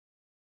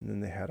 And then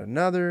they had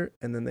another.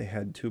 And then they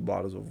had 2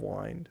 bottles of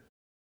wine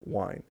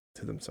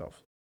to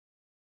themselves.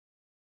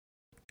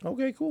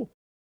 Okay, cool.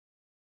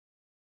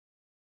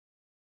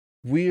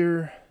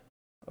 We're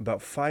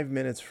about 5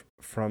 minutes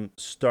from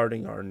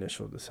starting our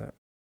initial descent.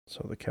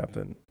 So the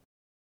captain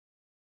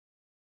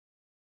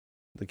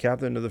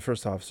or the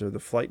first officer, the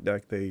flight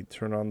deck, they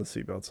turn on the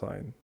seatbelt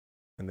sign,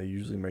 and they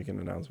usually make an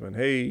announcement.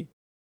 Hey,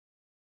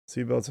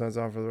 seatbelt sign's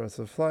on for the rest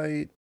of the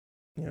flight.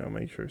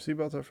 Make sure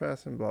seatbelts are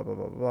fastened, blah, blah,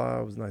 blah,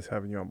 blah. It was nice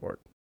having you on board.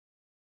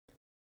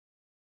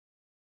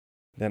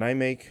 Then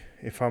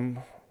if I'm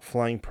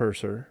flying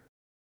purser,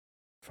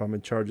 if I'm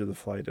in charge of the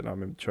flight and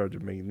I'm in charge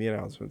of making the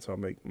announcements, I'll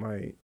make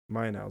my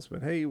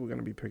announcement. Hey, we're going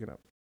to be picking up.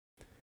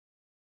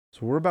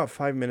 So we're about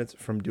 5 minutes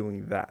from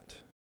doing that.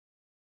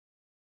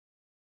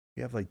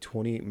 We have like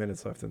 28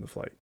 minutes left in the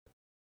flight.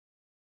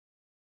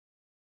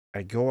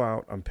 I go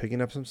out, I'm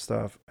picking up some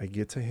stuff. I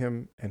get to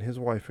him and his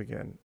wife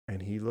again,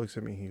 and he looks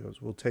at me. He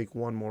goes, we'll take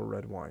 1 more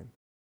red wine.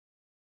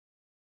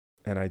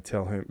 And I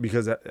tell him,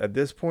 because at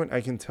this point, I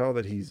can tell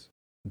that he's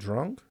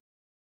drunk.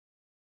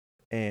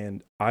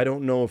 And I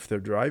don't know if they're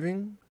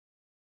driving.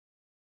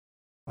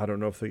 I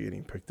don't know if they're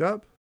getting picked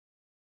up.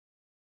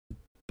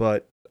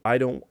 But I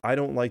don't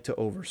like to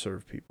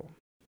overserve people.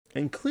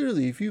 And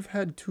clearly, if you've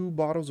had 2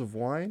 bottles of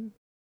wine,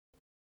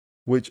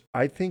 which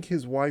I think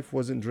his wife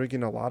wasn't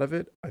drinking a lot of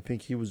it, I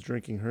think he was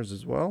drinking hers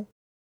as well.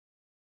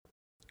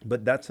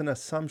 But that's an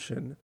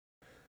assumption.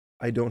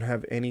 I don't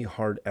have any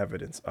hard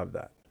evidence of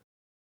that.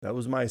 That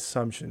was my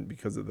assumption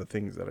because of the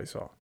things that I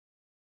saw.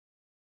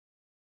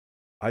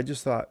 I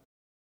just thought,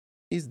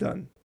 he's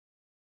done.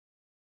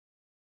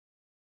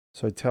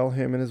 So I tell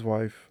him and his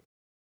wife,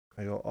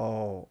 I go,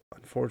 oh,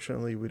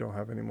 unfortunately, we don't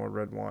have any more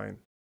red wine.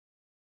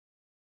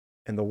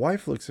 And the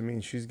wife looks at me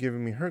and she's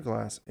giving me her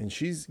glass and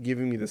she's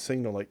giving me the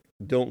signal like,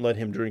 don't let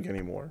him drink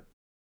anymore.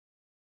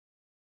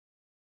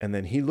 And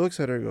then he looks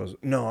at her and goes,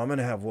 no, I'm going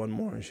to have 1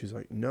 more. And she's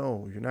like,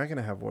 no, you're not going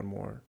to have 1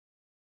 more.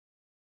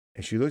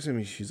 And she looks at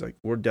me, she's like,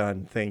 we're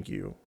done, thank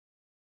you.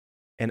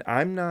 And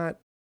I'm not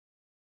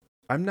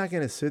going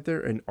to sit there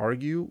and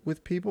argue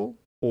with people,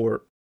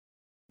 or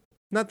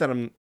not that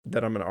I'm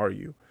going to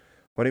argue.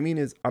 What I mean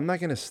is, I'm not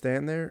going to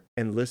stand there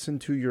and listen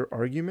to your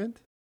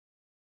argument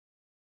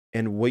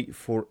and wait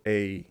for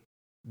a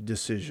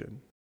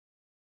decision.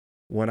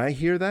 When I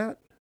hear that,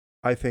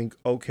 I think,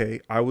 okay,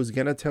 I was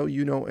going to tell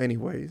you no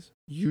anyways.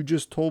 You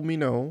just told me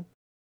no.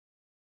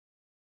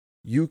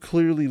 You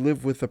clearly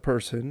live with the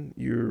person.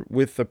 You're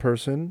with the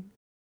person.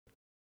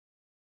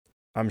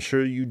 I'm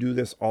sure you do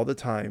this all the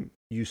time.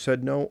 You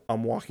said no,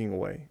 I'm walking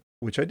away,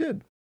 which I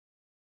did.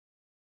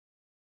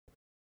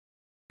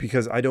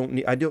 Because I don't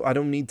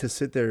need to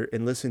sit there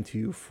and listen to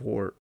you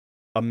for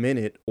a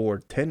minute or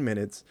 10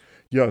 minutes.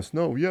 Yes,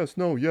 no, yes,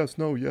 no, yes,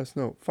 no, yes,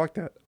 no. Fuck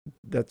that.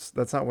 That's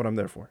not what I'm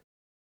there for.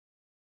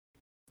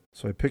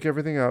 So I pick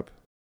everything up,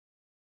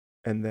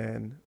 and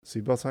then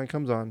seatbelt sign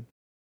comes on.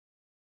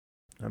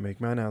 I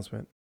make my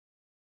announcement.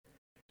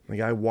 The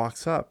guy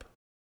walks up,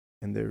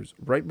 and there's,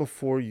 right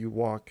before you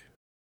walk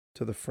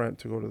to the front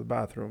to go to the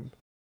bathroom,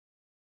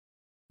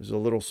 there's a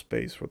little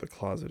space where the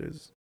closet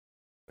is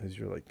as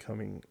you're like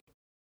coming,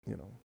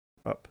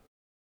 up.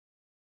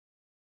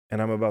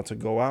 And I'm about to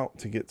go out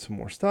to get some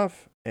more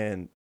stuff,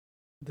 and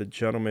the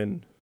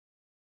gentleman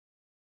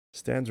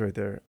stands right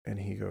there, and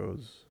he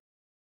goes,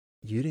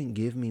 you didn't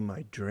give me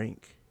my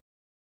drink.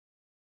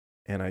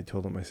 And I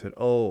told him, I said,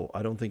 oh,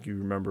 I don't think you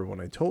remember when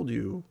I told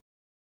you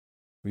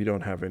we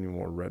don't have any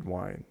more red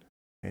wine.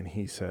 And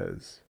he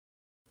says,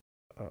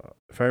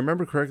 if I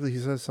remember correctly, he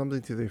says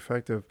something to the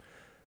effect of,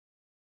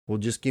 well,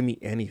 just give me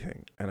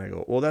anything. And I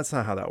go, well, that's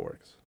not how that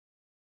works.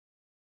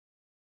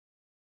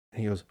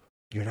 And he goes,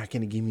 you're not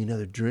going to give me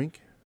another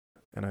drink?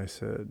 And I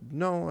said,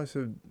 no. I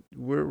said,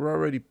 we're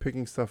already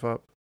picking stuff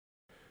up.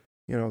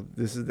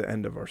 This is the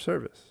end of our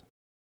service.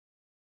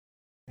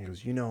 He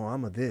goes,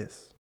 I'm a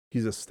this.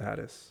 He's a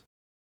status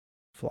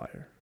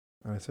flyer.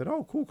 And I said,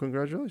 oh, cool,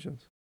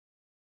 congratulations.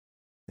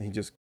 And he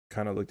just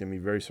kind of looked at me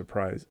very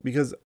surprised.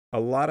 Because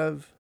not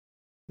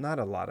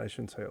a lot, I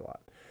shouldn't say a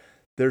lot.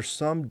 There's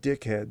some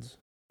dickheads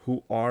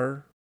who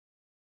are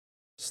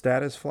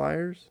status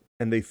flyers,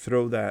 and they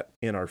throw that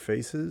in our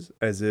faces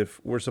as if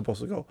we're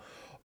supposed to go,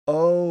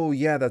 oh,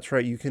 yeah, that's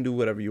right, you can do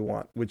whatever you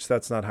want, which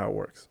that's not how it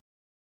works.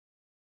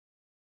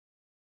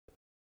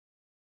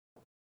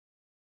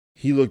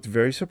 He looked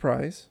very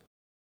surprised.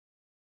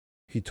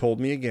 He told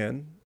me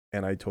again,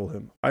 and I told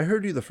him, I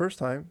heard you the first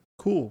time.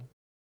 Cool.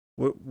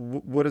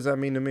 What does that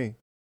mean to me?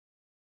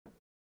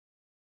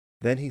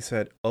 Then he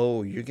said,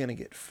 oh, you're going to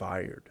get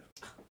fired.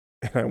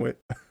 And I went,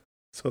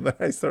 so then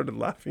I started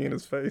laughing in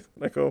his face.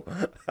 And I go,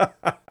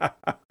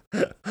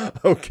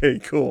 okay,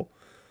 cool.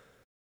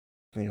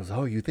 And he goes,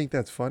 oh, you think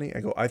that's funny? I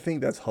go, I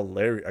think that's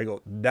hilarious. I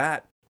go,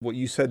 what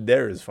you said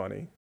there is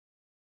funny.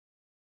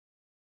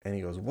 And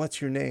he goes,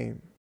 "What's your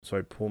name?" So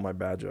I pull my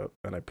badge up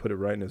and I put it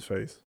right in his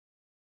face.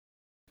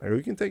 I go,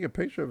 "You can take a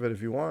picture of it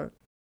if you want."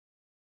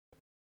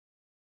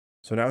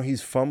 So now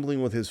he's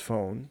fumbling with his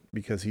phone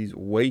because he's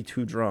way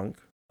too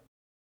drunk.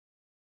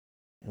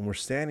 And we're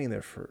standing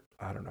there for,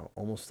 I don't know,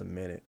 almost a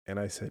minute. And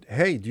I said,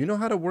 "Hey, do you know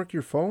how to work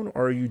your phone,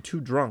 or are you too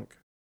drunk?"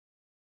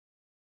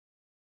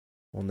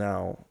 Well,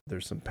 now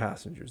there's some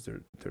passengers.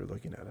 They're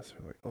looking at us.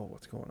 They're like, "Oh,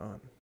 what's going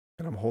on?"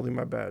 And I'm holding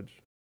my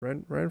badge right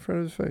in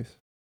front of his face.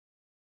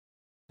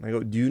 And I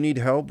go, "Do you need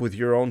help with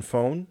your own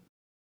phone?"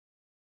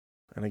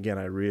 And again,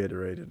 I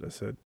reiterated. I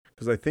said,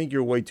 "Because I think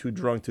you're way too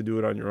drunk to do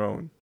it on your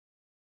own."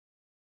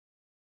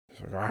 He's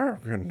like, I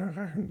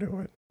can do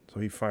it. So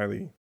he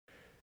finally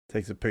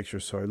takes a picture.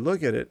 So I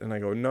look at it and I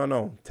go,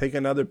 no, take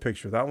another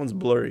picture. That one's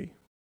blurry.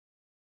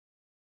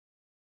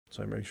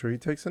 So I make sure he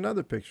takes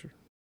another picture.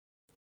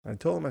 I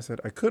told him, I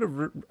said, I could have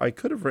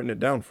written it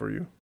down for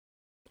you.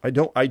 I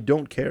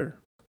don't care.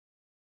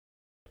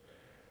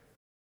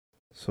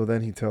 So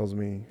then he tells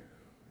me,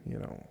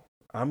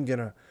 I'm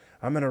gonna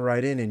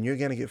write in and you're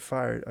gonna get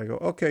fired. I go,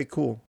 okay,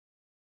 cool.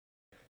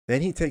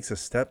 Then he takes a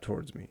step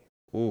towards me.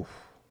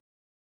 Oof.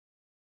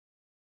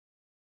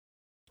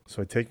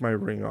 So I take my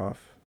ring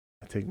off.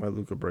 I take my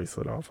Luca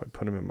bracelet off. I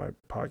put him in my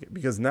pocket.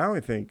 Because now I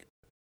think,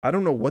 I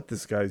don't know what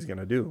this guy's going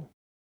to do.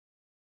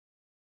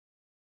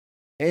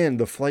 And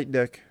the flight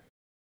deck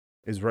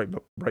is right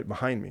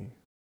behind me.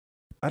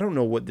 I don't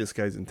know what this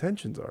guy's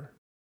intentions are.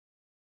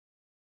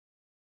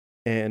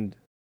 And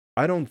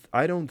I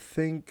don't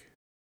think,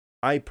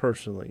 I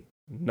personally,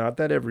 not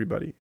that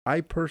everybody,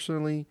 I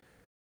personally,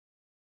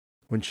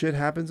 when shit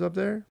happens up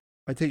there,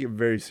 I take it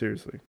very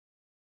seriously.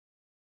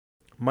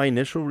 My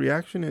initial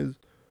reaction is,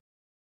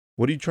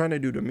 what are you trying to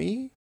do to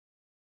me?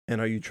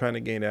 And are you trying to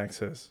gain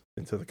access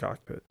into the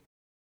cockpit?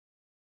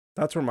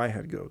 That's where my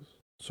head goes.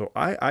 So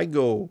I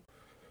go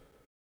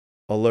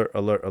alert,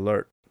 alert,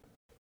 alert.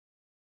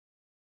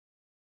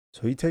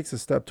 So he takes a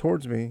step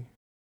towards me.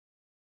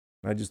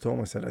 And I just told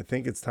him, I said, I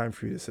think it's time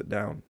for you to sit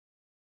down.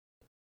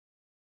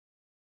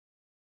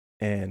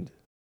 And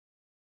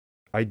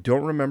I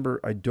don't remember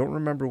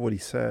what he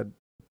said,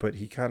 but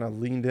he kind of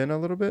leaned in a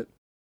little bit.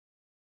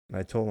 And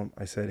I told him,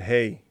 I said,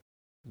 hey.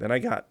 Then I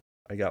got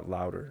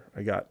louder.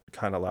 I got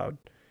kind of loud.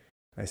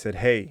 I said,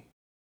 hey,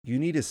 you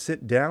need to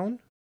sit down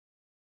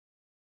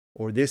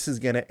or this is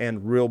going to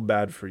end real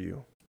bad for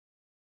you.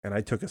 And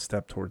I took a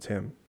step towards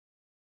him.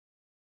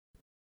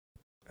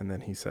 And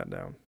then he sat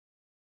down.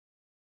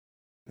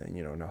 And,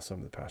 now some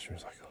of the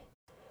passengers are like,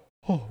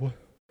 oh,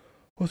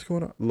 what's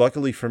going on?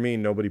 Luckily for me,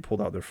 nobody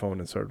pulled out their phone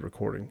and started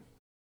recording.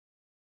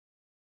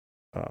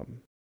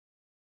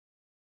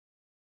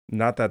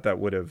 Not that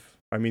would have,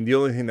 the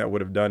only thing that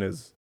would have done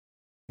is,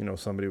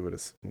 somebody would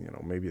have,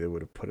 maybe they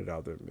would have put it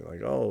out there and be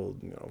like, oh,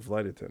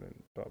 flight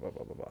attendant, blah, blah,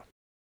 blah, blah, blah.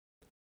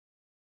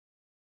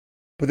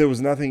 But there was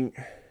nothing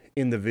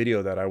in the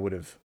video that I would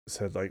have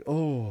said like,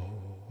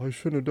 oh, I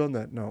shouldn't have done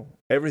that. No,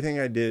 everything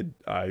I did,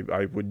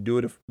 I would do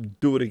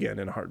it again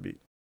in a heartbeat.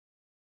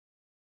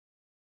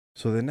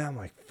 So then now I'm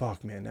like,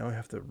 fuck, man, now I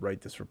have to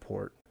write this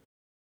report.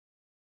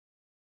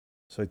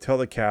 So I tell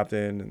the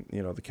captain,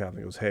 and the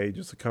captain goes, hey,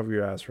 just to cover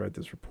your ass, write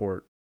this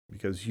report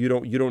because you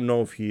don't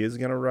know if he is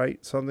gonna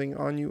write something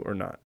on you or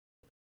not.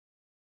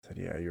 I said,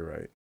 yeah, you're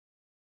right.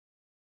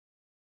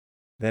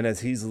 Then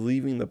as he's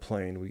leaving the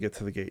plane, we get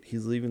to the gate.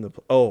 He's leaving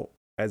the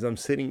as I'm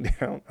sitting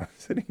down,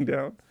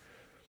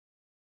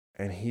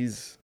 and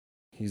he's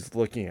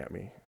looking at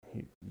me.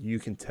 You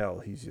can tell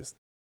he's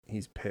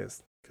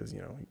pissed because he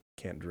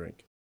can't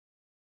drink.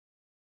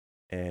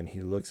 And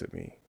he looks at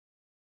me,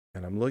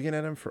 and I'm looking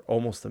at him for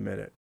almost a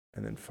minute,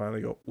 and then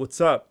finally go, "What's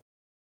up?"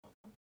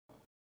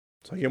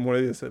 So I give him one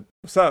of these. I said,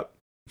 "What's up?"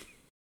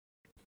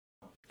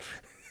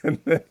 And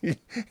then he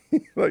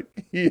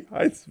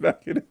hides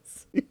back in his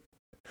seat.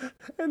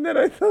 And then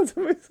I thought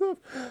to myself,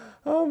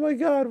 "Oh my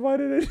God, why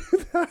did I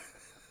do that?"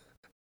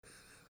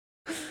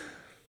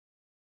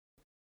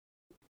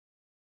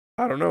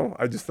 I don't know.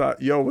 I just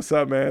thought, "Yo, what's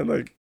up, man?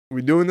 Like,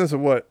 we doing this or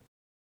what?"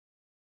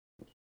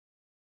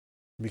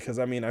 Because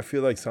I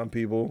feel like some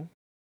people,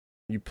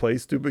 you play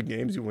stupid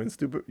games, you win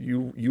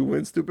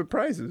stupid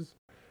prizes.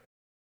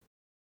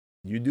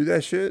 You do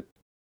that shit,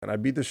 and I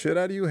beat the shit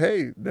out of you.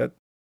 Hey, that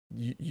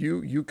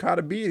you caught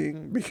a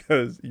beating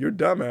because your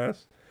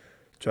dumbass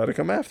tried to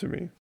come after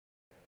me.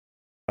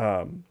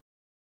 But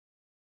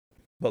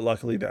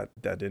luckily that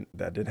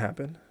didn't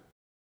happen,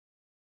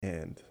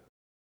 and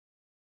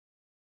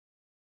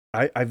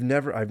I've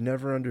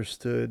never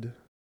understood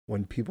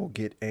when people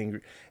get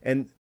angry.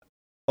 And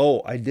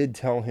I did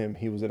tell him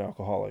he was an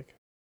alcoholic.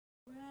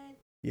 What?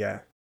 Yeah,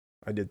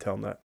 I did tell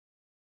him that.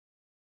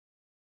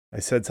 I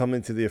said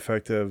something to the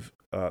effect of,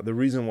 the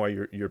reason why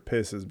you're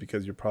pissed is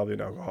because you're probably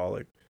an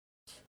alcoholic.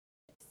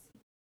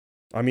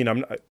 I'm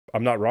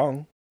not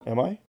wrong, am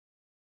I?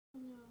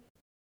 No.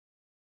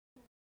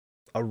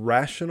 A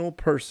rational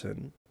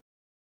person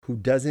who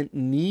doesn't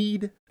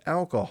need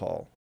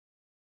alcohol,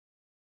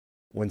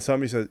 when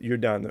somebody says you're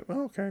done,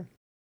 well, okay,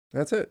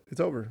 that's it, it's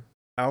over.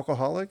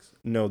 Alcoholics,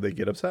 no, they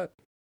get upset.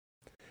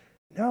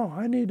 No,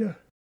 I need to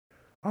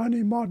I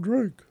need my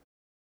drink.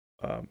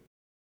 So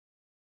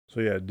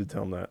yeah, I did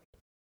tell him that.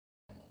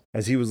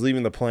 As he was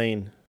leaving the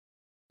plane,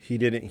 he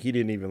didn't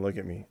even look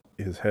at me.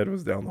 His head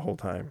was down the whole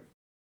time.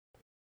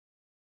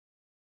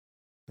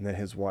 And then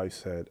his wife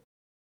said,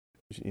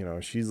 you know,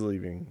 she's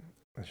leaving.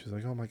 And she's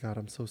like, oh my God,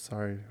 I'm so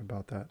sorry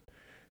about that.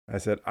 I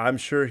said, I'm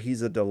sure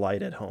he's a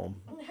delight at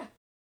home.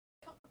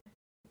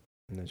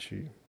 And then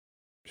she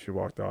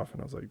walked off,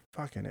 and I was like,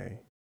 fucking A.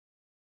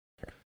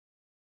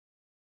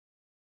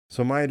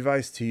 So my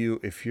advice to you,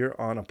 if you're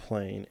on a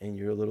plane and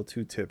you're a little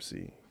too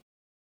tipsy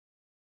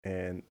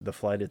and the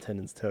flight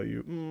attendants tell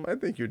you, I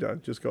think you're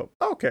done, just go,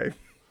 okay.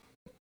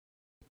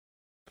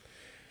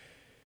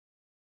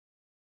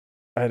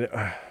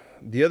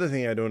 The other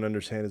thing I don't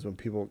understand is when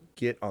people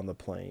get on the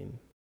plane,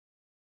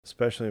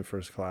 especially in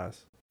first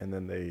class, and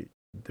then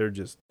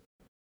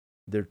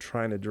they're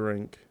trying to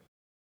drink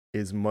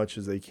as much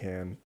as they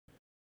can,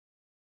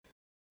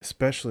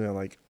 especially on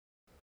like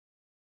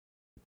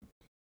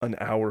an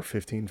hour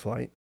 15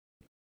 flight.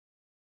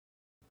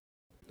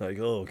 Like,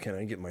 oh, can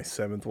I get my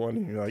 7th one?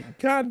 And you're like,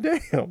 God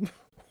damn,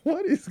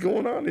 what is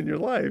going on in your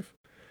life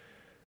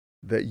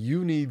that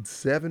you need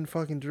 7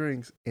 fucking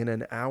drinks in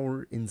an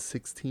hour and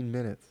 16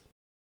 minutes?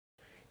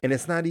 And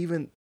it's not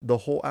even the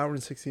whole hour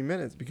and 16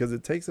 minutes, because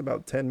it takes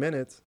about 10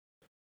 minutes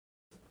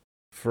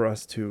for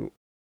us to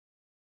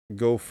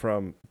go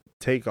from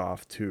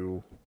takeoff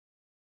to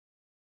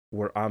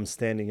where I'm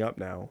standing up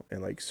now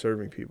and like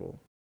serving people.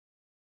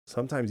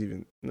 Sometimes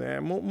even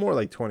more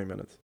like 20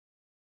 minutes.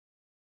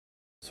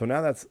 So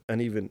now that's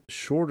an even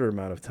shorter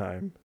amount of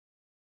time.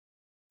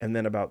 And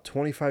then about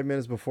 25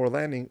 minutes before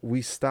landing,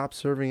 we stop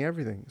serving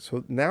everything.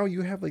 So now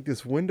you have like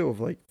this window of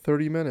like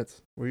 30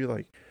 minutes where you're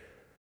like,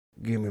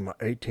 give me my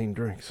 18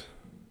 drinks.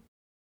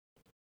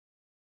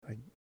 Like,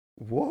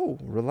 whoa,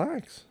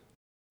 relax.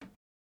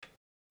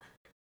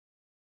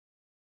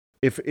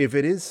 If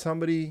it is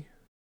somebody,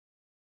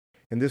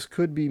 and this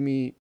could be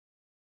me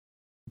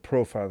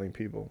profiling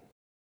people,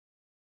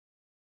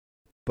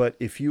 but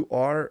if you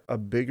are a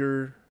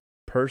bigger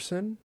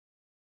person,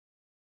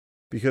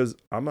 because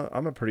I'm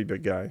a pretty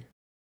big guy.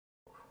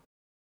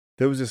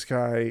 There was this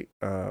guy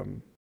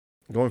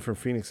going from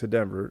Phoenix to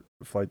Denver.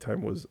 The flight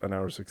time was an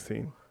hour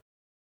 16.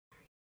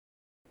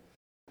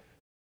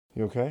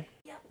 You okay?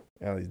 Yep.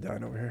 Allie's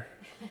dying over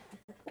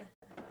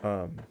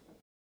here.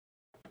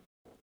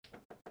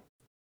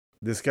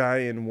 This guy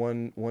in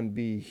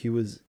 1B, he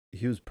was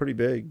pretty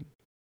big,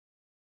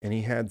 and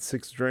he had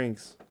 6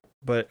 drinks,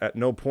 but at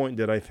no point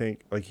did I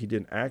think, like, he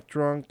didn't act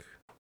drunk.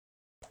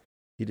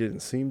 He didn't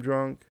seem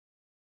drunk.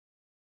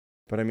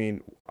 But I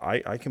mean,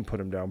 I can put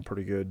him down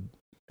pretty good,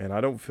 and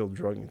I don't feel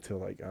drunk until,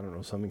 like, I don't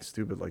know, something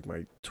stupid like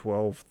my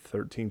 12th,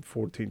 13th,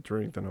 14th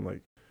drink, and I'm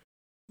like,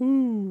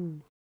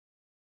 ooh.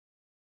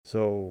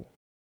 So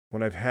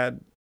when I've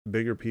had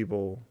bigger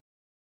people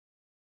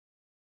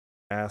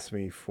ask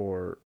me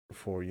for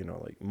you know,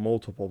 like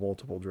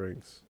multiple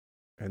drinks,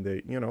 and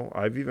they, you know,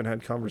 I've even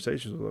had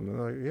conversations with them, and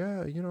they're like,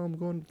 yeah, you know, I'm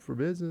going for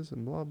business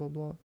and blah blah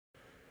blah.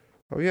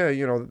 Oh yeah,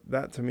 you know,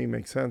 that to me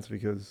makes sense,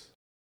 because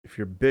if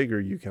you're bigger,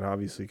 you can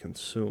obviously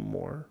consume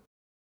more.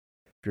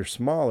 If you're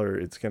smaller,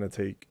 it's going to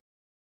take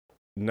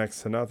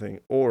next to nothing.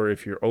 Or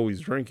if you're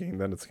always drinking,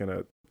 then it's going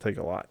to take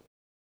a lot.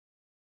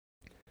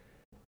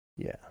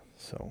 Yeah,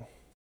 so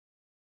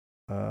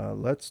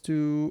let's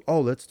do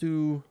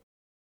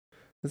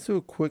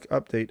a quick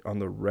update on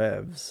the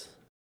Revs.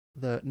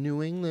 The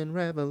New England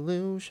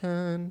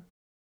Revolution.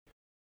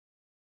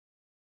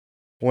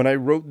 When I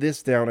wrote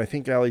this down, I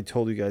think Allie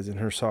told you guys in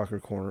her soccer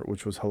corner,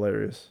 which was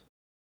hilarious.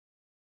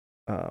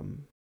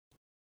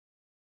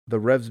 The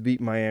Revs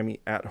beat Miami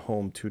at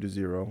home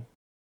 2-0,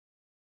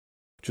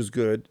 which was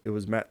good. It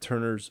was Matt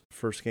Turner's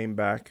first game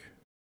back.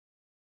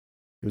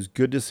 It was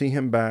good to see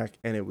him back,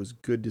 and it was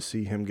good to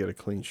see him get a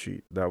clean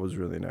sheet. That was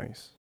really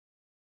nice.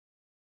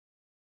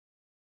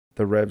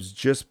 The Revs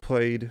just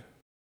played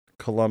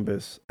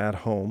Columbus at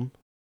home,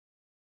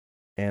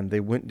 and they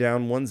went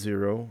down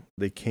 1-0.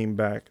 They came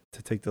back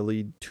to take the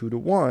lead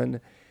 2-1,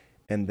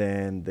 and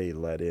then they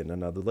let in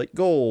another late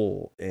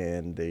goal,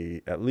 and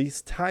they at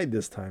least tied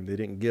this time. They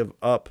didn't give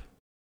up,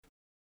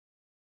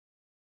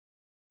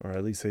 or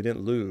at least they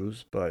didn't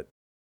lose, but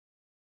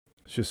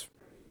it's just,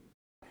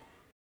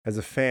 as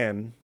a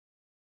fan,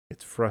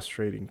 it's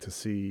frustrating to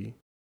see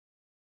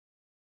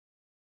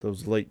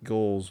those late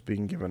goals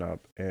being given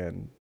up.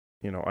 And,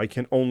 you know, I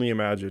can only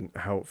imagine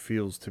how it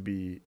feels to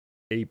be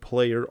a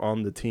player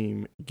on the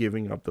team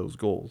giving up those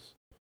goals.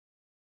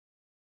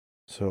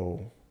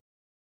 So,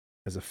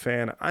 as a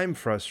fan, I'm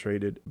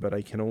frustrated, but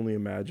I can only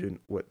imagine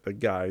what the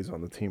guys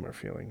on the team are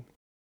feeling.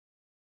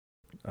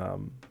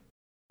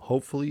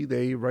 Hopefully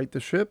they right the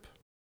ship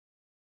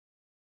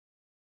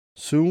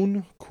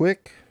soon,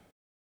 quick,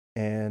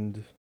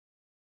 and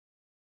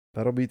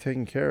that'll be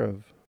taken care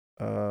of.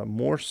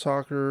 More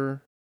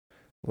soccer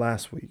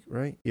last week,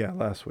 right? Yeah,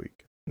 last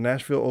week.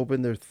 Nashville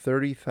opened their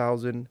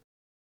 30,000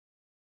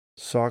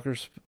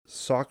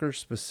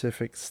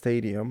 soccer-specific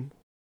stadium,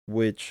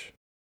 which,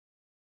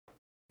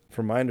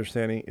 from my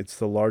understanding, it's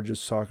the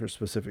largest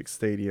soccer-specific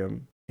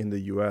stadium in the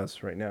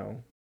U.S. right now,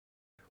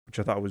 which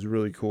I thought was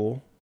really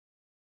cool.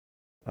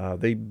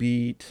 They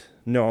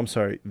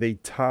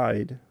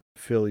tied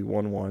Philly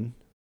 1-1.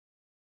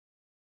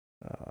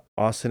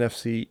 Austin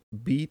FC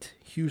beat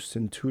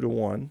Houston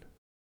 2-1.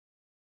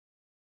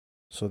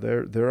 So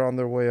they're on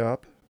their way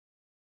up.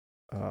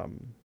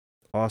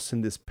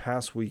 Austin this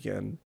past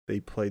weekend,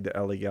 they played the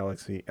LA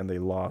Galaxy and they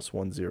lost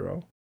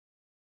 1-0.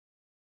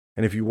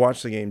 And if you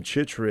watch the game,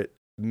 Chitrit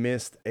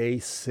missed a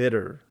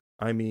sitter.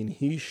 I mean,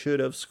 he should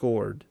have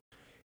scored,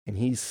 and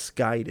he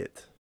skied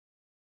it.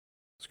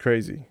 It's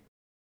crazy.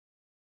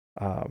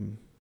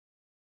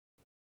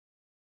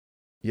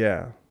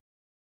 Yeah.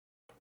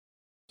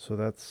 So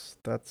that's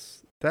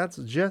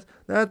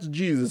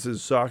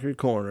Jesus' soccer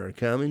corner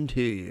coming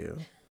to you.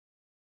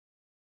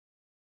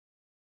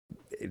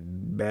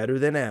 Better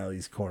than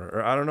Allie's corner,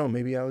 or I don't know.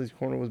 Maybe Allie's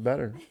corner was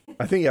better.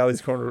 I think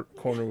Allie's corner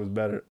was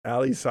better.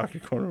 Allie's soccer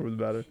corner was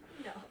better.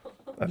 No.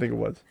 I think it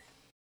was.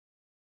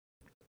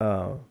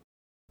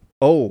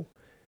 Oh,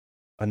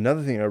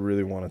 another thing I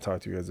really want to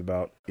talk to you guys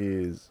about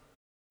is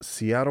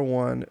Seattle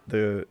won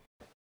the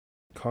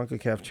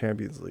CONCACAF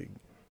Champions League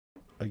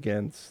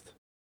against,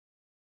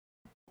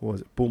 what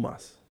was it,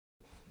 Pumas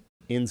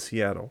in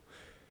Seattle.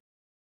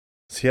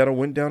 Seattle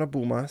went down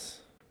to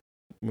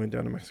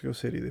Mexico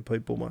City. They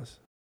played Pumas,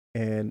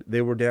 and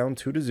they were down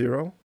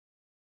 2-0,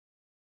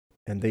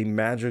 and they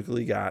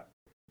magically got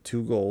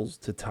 2 goals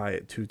to tie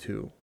it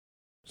 2-2.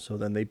 So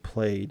then they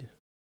played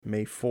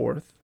May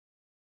 4th.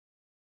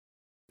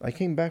 I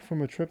came back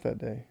from a trip that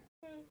day.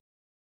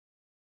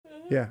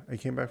 Yeah, I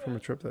came back from a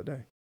trip that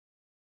day.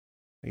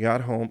 I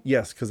got home.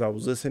 Yes, because I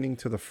was listening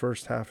to the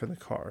first half in the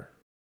car.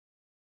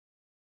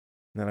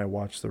 And then I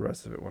watched the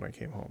rest of it when I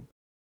came home.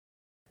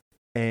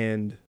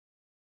 And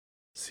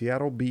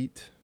Seattle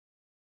beat...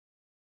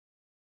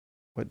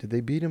 What, did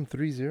they beat him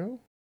 3-0?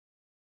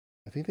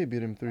 I think they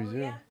beat him 3-0. Oh,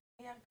 yeah,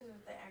 because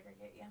of the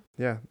aggregate, yeah.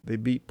 Yeah, they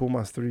beat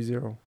Pumas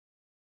 3-0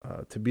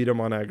 to beat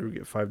them on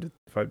aggregate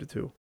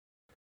 5-2.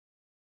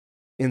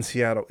 In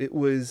Seattle. It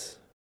was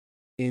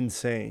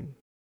insane.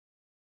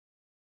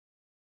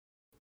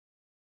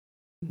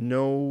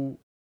 No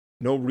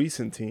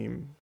recent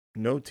team.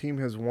 No team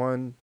has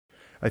won.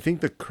 I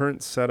think the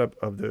current setup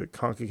of the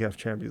CONCACAF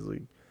Champions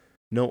League,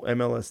 no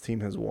MLS team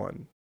has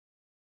won.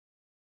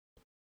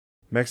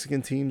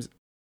 Mexican teams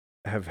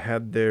have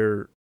had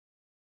they've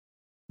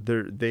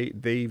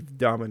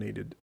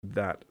dominated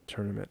that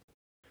tournament.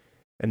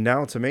 And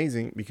now it's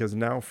amazing because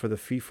now for the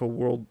FIFA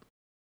World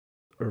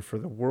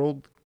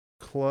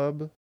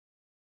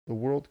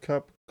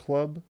Cup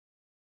club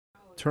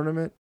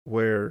tournament,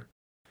 where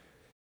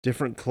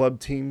different club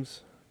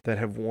teams that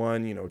have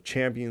won,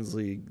 Champions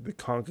League, the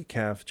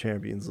CONCACAF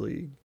Champions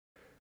League,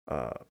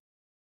 I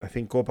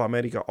think Copa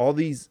America, all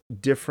these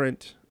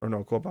different,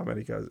 Copa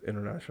America is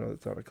international.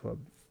 It's not a club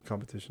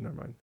competition, never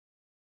mind.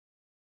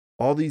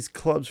 All these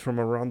clubs from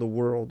around the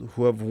world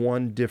who have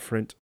won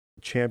different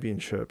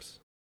championships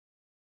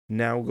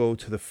now go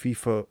to the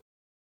FIFA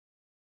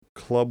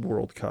Club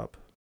World Cup,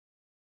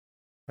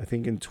 I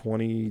think in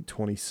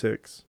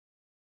 2026.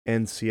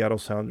 And Seattle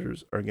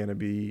Sounders are going to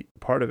be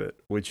part of it,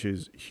 which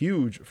is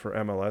huge for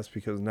MLS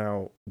because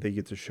now they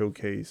get to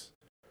showcase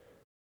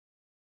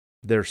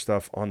their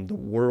stuff on the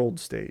world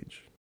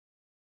stage,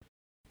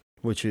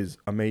 which is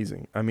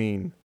amazing. I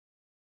mean,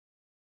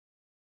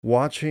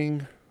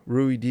 watching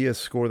Rui Diaz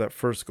score that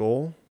first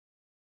goal,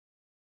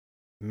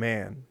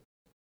 man,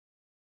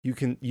 you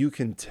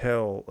can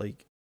tell,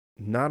 like,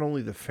 not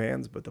only the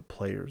fans but the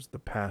players, the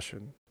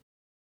passion.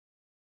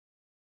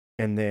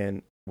 And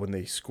then when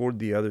they scored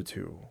the other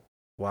two,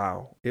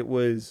 wow, it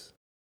was.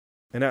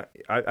 And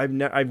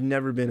I've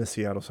never been a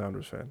Seattle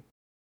Sounders fan.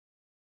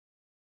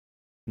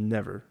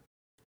 Never.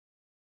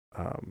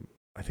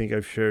 I think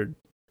I've shared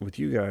with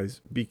you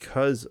guys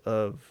because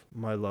of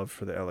my love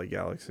for the LA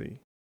Galaxy.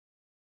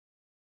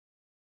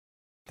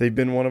 They've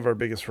been one of our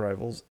biggest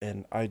rivals,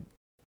 and I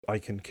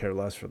can care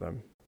less for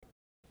them.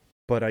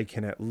 But I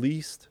can at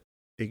least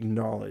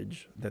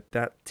acknowledge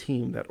that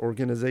team, that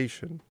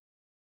organization,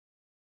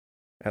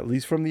 at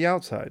least from the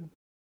outside,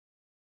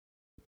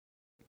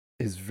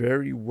 is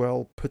very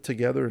well put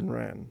together and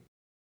ran.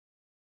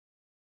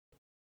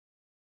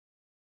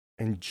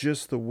 And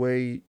just the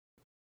way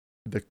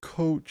the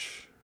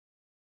coach,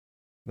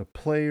 the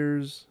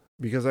players,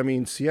 because I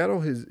mean,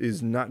 Seattle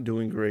is not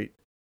doing great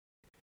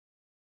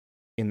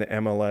in the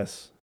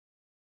MLS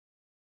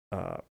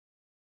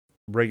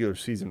regular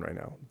season right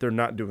now. They're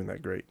not doing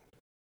that great.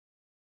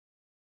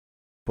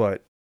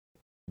 But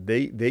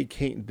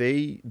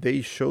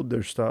they showed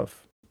their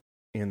stuff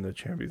in the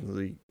Champions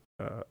League,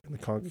 in the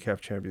CONCACAF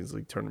Champions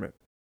League tournament.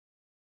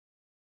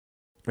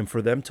 And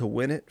for them to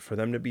win it, for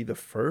them to be the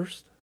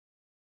first,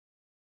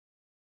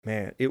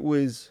 man, it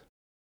was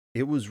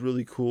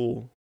really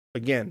cool.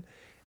 Again,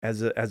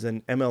 as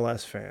an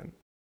MLS fan,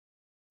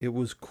 it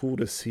was cool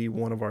to see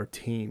one of our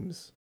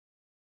teams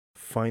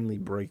finally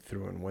break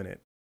through and win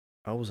it.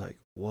 I was like,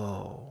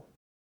 whoa.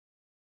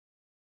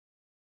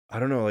 I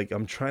don't know, like,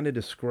 I'm trying to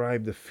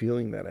describe the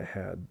feeling that I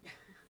had,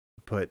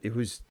 but it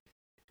was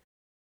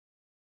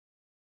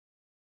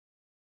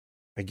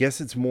I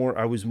guess it's more,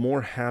 I was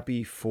more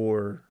happy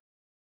for,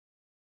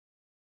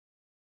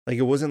 like,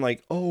 it wasn't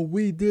like, oh,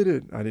 we did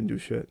it. I didn't do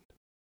shit.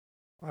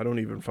 I don't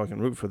even fucking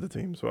root for the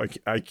team. So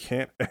I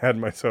can't add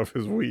myself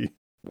as we.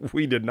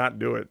 We did not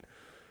do it.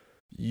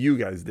 You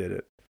guys did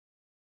it.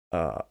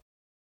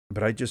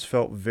 But I just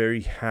felt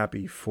very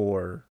happy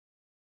for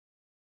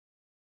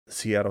the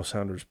Seattle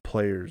Sounders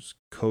players,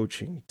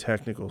 coaching,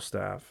 technical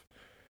staff,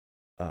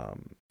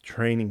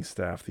 training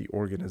staff, the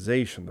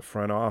organization, the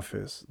front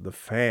office, the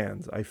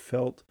fans. I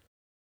felt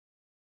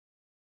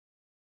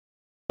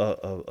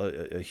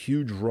a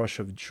huge rush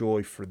of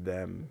joy for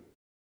them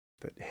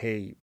that,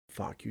 hey,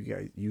 fuck, you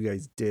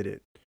guys did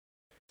it.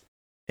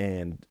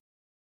 And,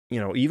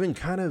 even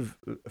kind of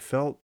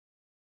felt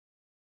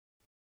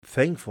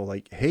thankful,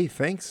 like, hey,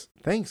 thanks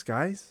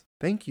guys,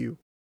 thank you.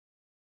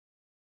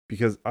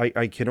 Because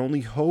I can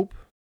only hope,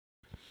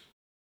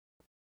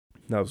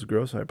 that was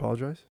gross, I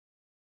apologize.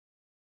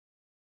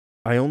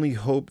 I only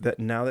hope that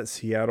now that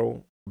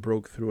Seattle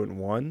broke through and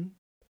won,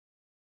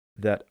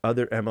 that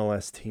other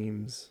MLS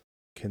teams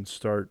can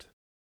start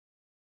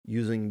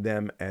using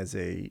them as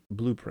a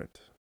blueprint.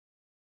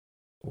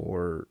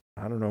 Or,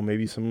 I don't know,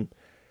 maybe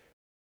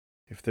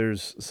if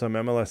there's some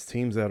MLS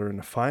teams that are in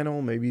the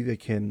final, maybe they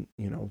can,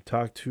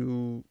 talk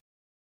to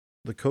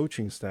the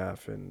coaching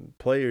staff and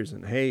players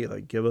and, hey,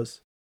 like, give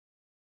us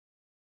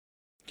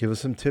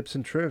some tips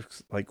and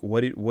tricks. Like,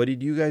 what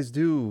did you guys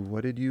do?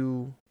 What did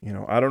you,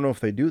 I don't know if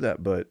they do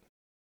that, but,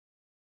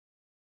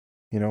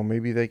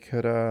 maybe they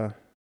could,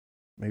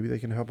 maybe they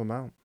can help them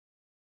out.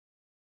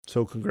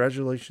 So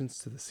congratulations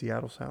to the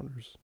Seattle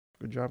Sounders.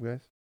 Good job,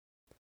 guys.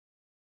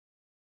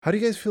 How do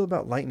you guys feel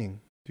about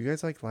Lightning? Do you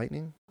guys like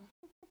Lightning?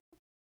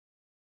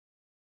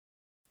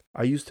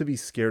 I used to be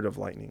scared of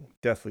Lightning.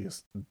 Deathly.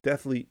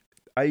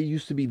 I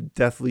used to be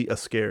deathly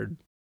scared.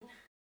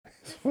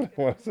 That's what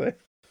I want to say.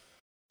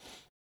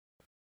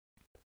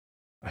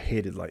 I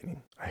hated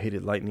Lightning. I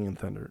hated Lightning and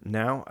Thunder.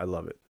 Now I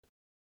love it.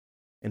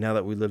 And now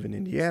that we live in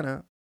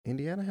Indiana,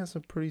 Indiana has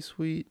some pretty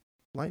sweet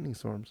lightning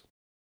storms.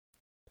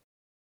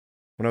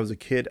 When I was a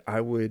kid,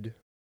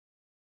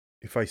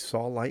 if I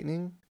saw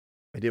lightning,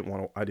 I didn't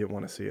want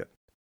to see it.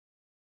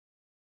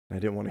 I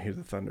didn't want to hear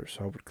the thunder.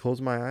 So I would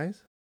close my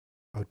eyes.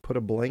 I would put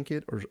a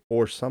blanket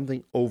or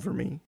something over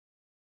me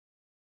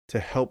to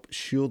help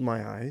shield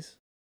my eyes.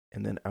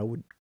 And then I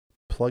would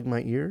plug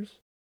my ears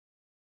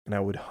and I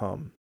would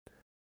hum.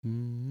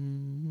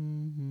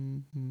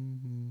 And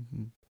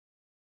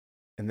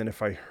then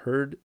if I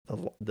heard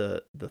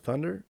the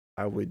thunder,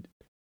 I would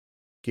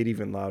get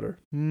even louder.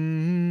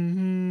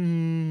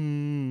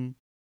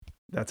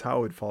 That's how I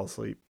would fall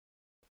asleep.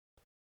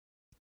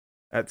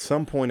 At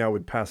some point, I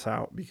would pass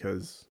out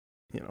because,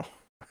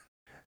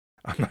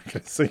 I'm not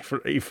going to sleep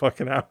for 8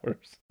 fucking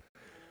hours.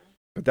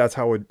 But that's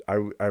how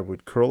I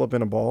would curl up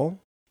in a ball,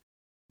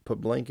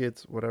 put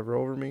blankets, whatever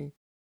over me.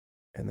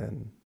 And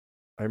then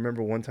I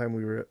remember one time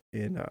we were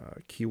in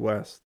Key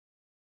West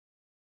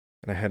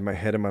and I had my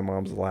head in my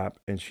mom's lap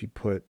and she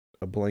put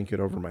a blanket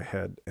over my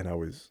head and I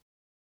was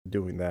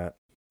doing that.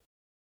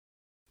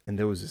 And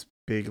there was this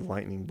big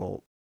lightning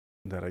bolt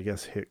that I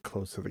guess hit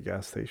close to the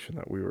gas station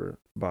that we were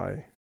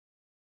by.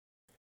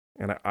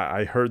 And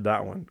I heard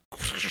that one.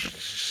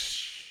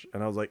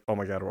 And I was like, oh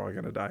my God, we're all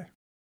going to die.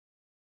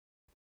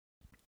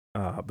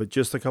 But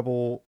just a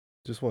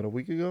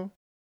week ago?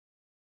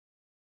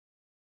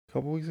 A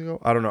couple weeks ago?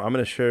 I don't know. I'm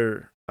going to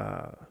share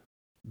the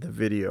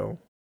video.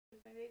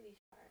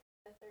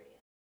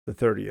 The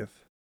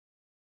 30th.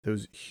 There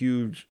was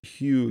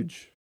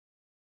huge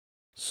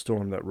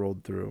storm that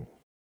rolled through.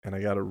 And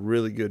I got a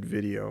really good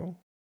video.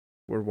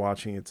 We're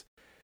watching. It's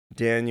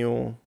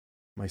Daniel,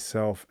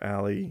 myself,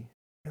 Allie,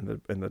 and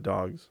the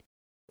dogs.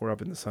 We're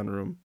up in the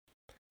sunroom.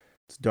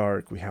 It's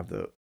dark. We have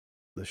the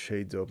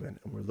shades open,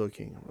 and we're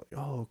looking. And we're like,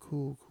 oh,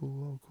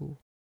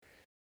 cool.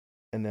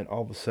 And then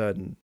all of a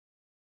sudden,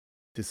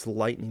 this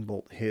lightning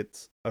bolt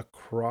hits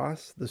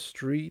across the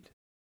street,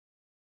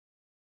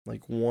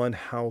 like one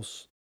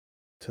house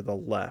to the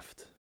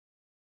left.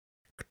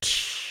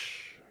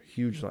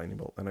 Huge lightning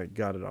bolt, and I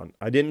got it on.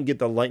 I didn't get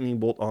the lightning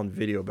bolt on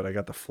video, but I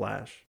got the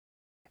flash.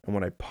 And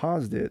when I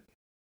paused it,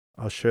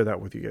 I'll share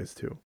that with you guys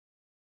too.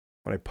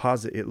 When I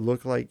paused it, it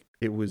looked like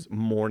it was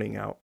morning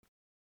out.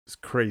 It's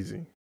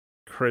crazy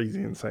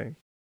insane.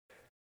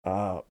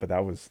 But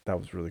that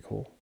was really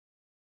cool.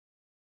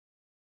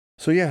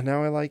 So yeah,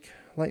 now I like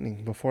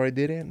lightning. Before I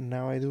did it,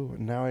 now I do.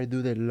 Now I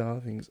do the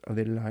lovings of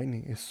the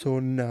lightning. It's so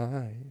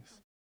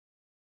nice.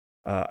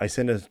 I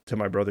sent it to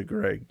my brother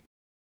Greg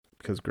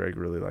because Greg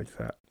really likes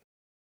that.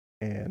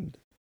 And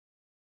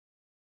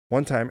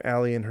one time,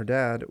 Allie and her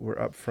dad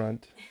were up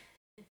front.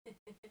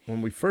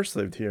 When we first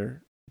lived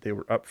here, they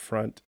were up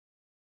front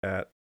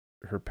at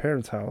her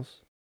parents'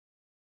 house.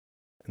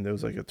 And there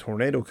was like a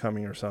tornado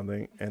coming or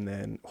something. And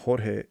then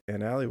Jorge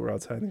and Allie were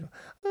outside. And they go,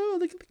 oh,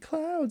 look at the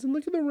clouds and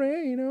look at the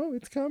rain. Oh,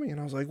 it's coming. And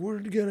I was like,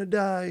 we're going to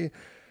die.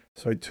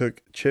 So I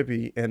took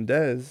Chippy and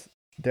Dez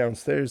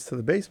downstairs to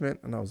the basement.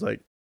 And I was like,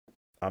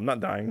 I'm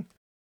not dying.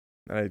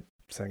 And I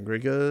sent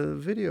Greg a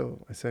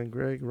video. I sent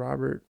Greg,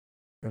 Robert,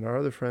 and our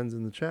other friends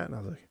in the chat, and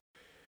I was like,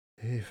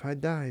 if I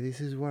die, this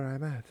is where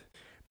I'm at.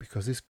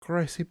 Because these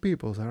crazy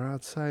peoples are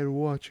outside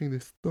watching the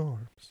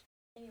storms.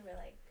 And you were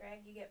like,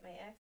 Greg, you get my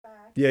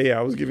Xbox. Yeah,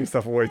 I was giving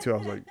stuff away too. I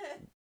was like,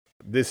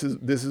 this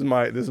is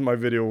my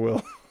video,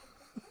 Will.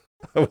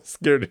 I was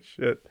scared as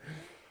shit.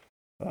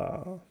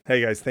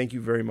 Hey guys, thank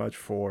you very much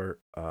for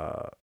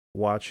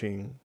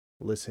watching,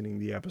 listening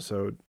to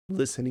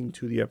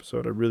the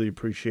episode. I really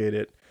appreciate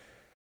it.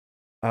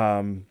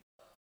 And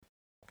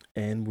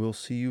we'll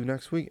see you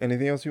next week.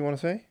 Anything else you want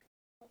to say?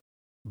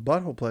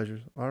 Butthole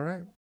pleasures. All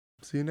right.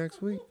 See you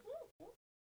next week.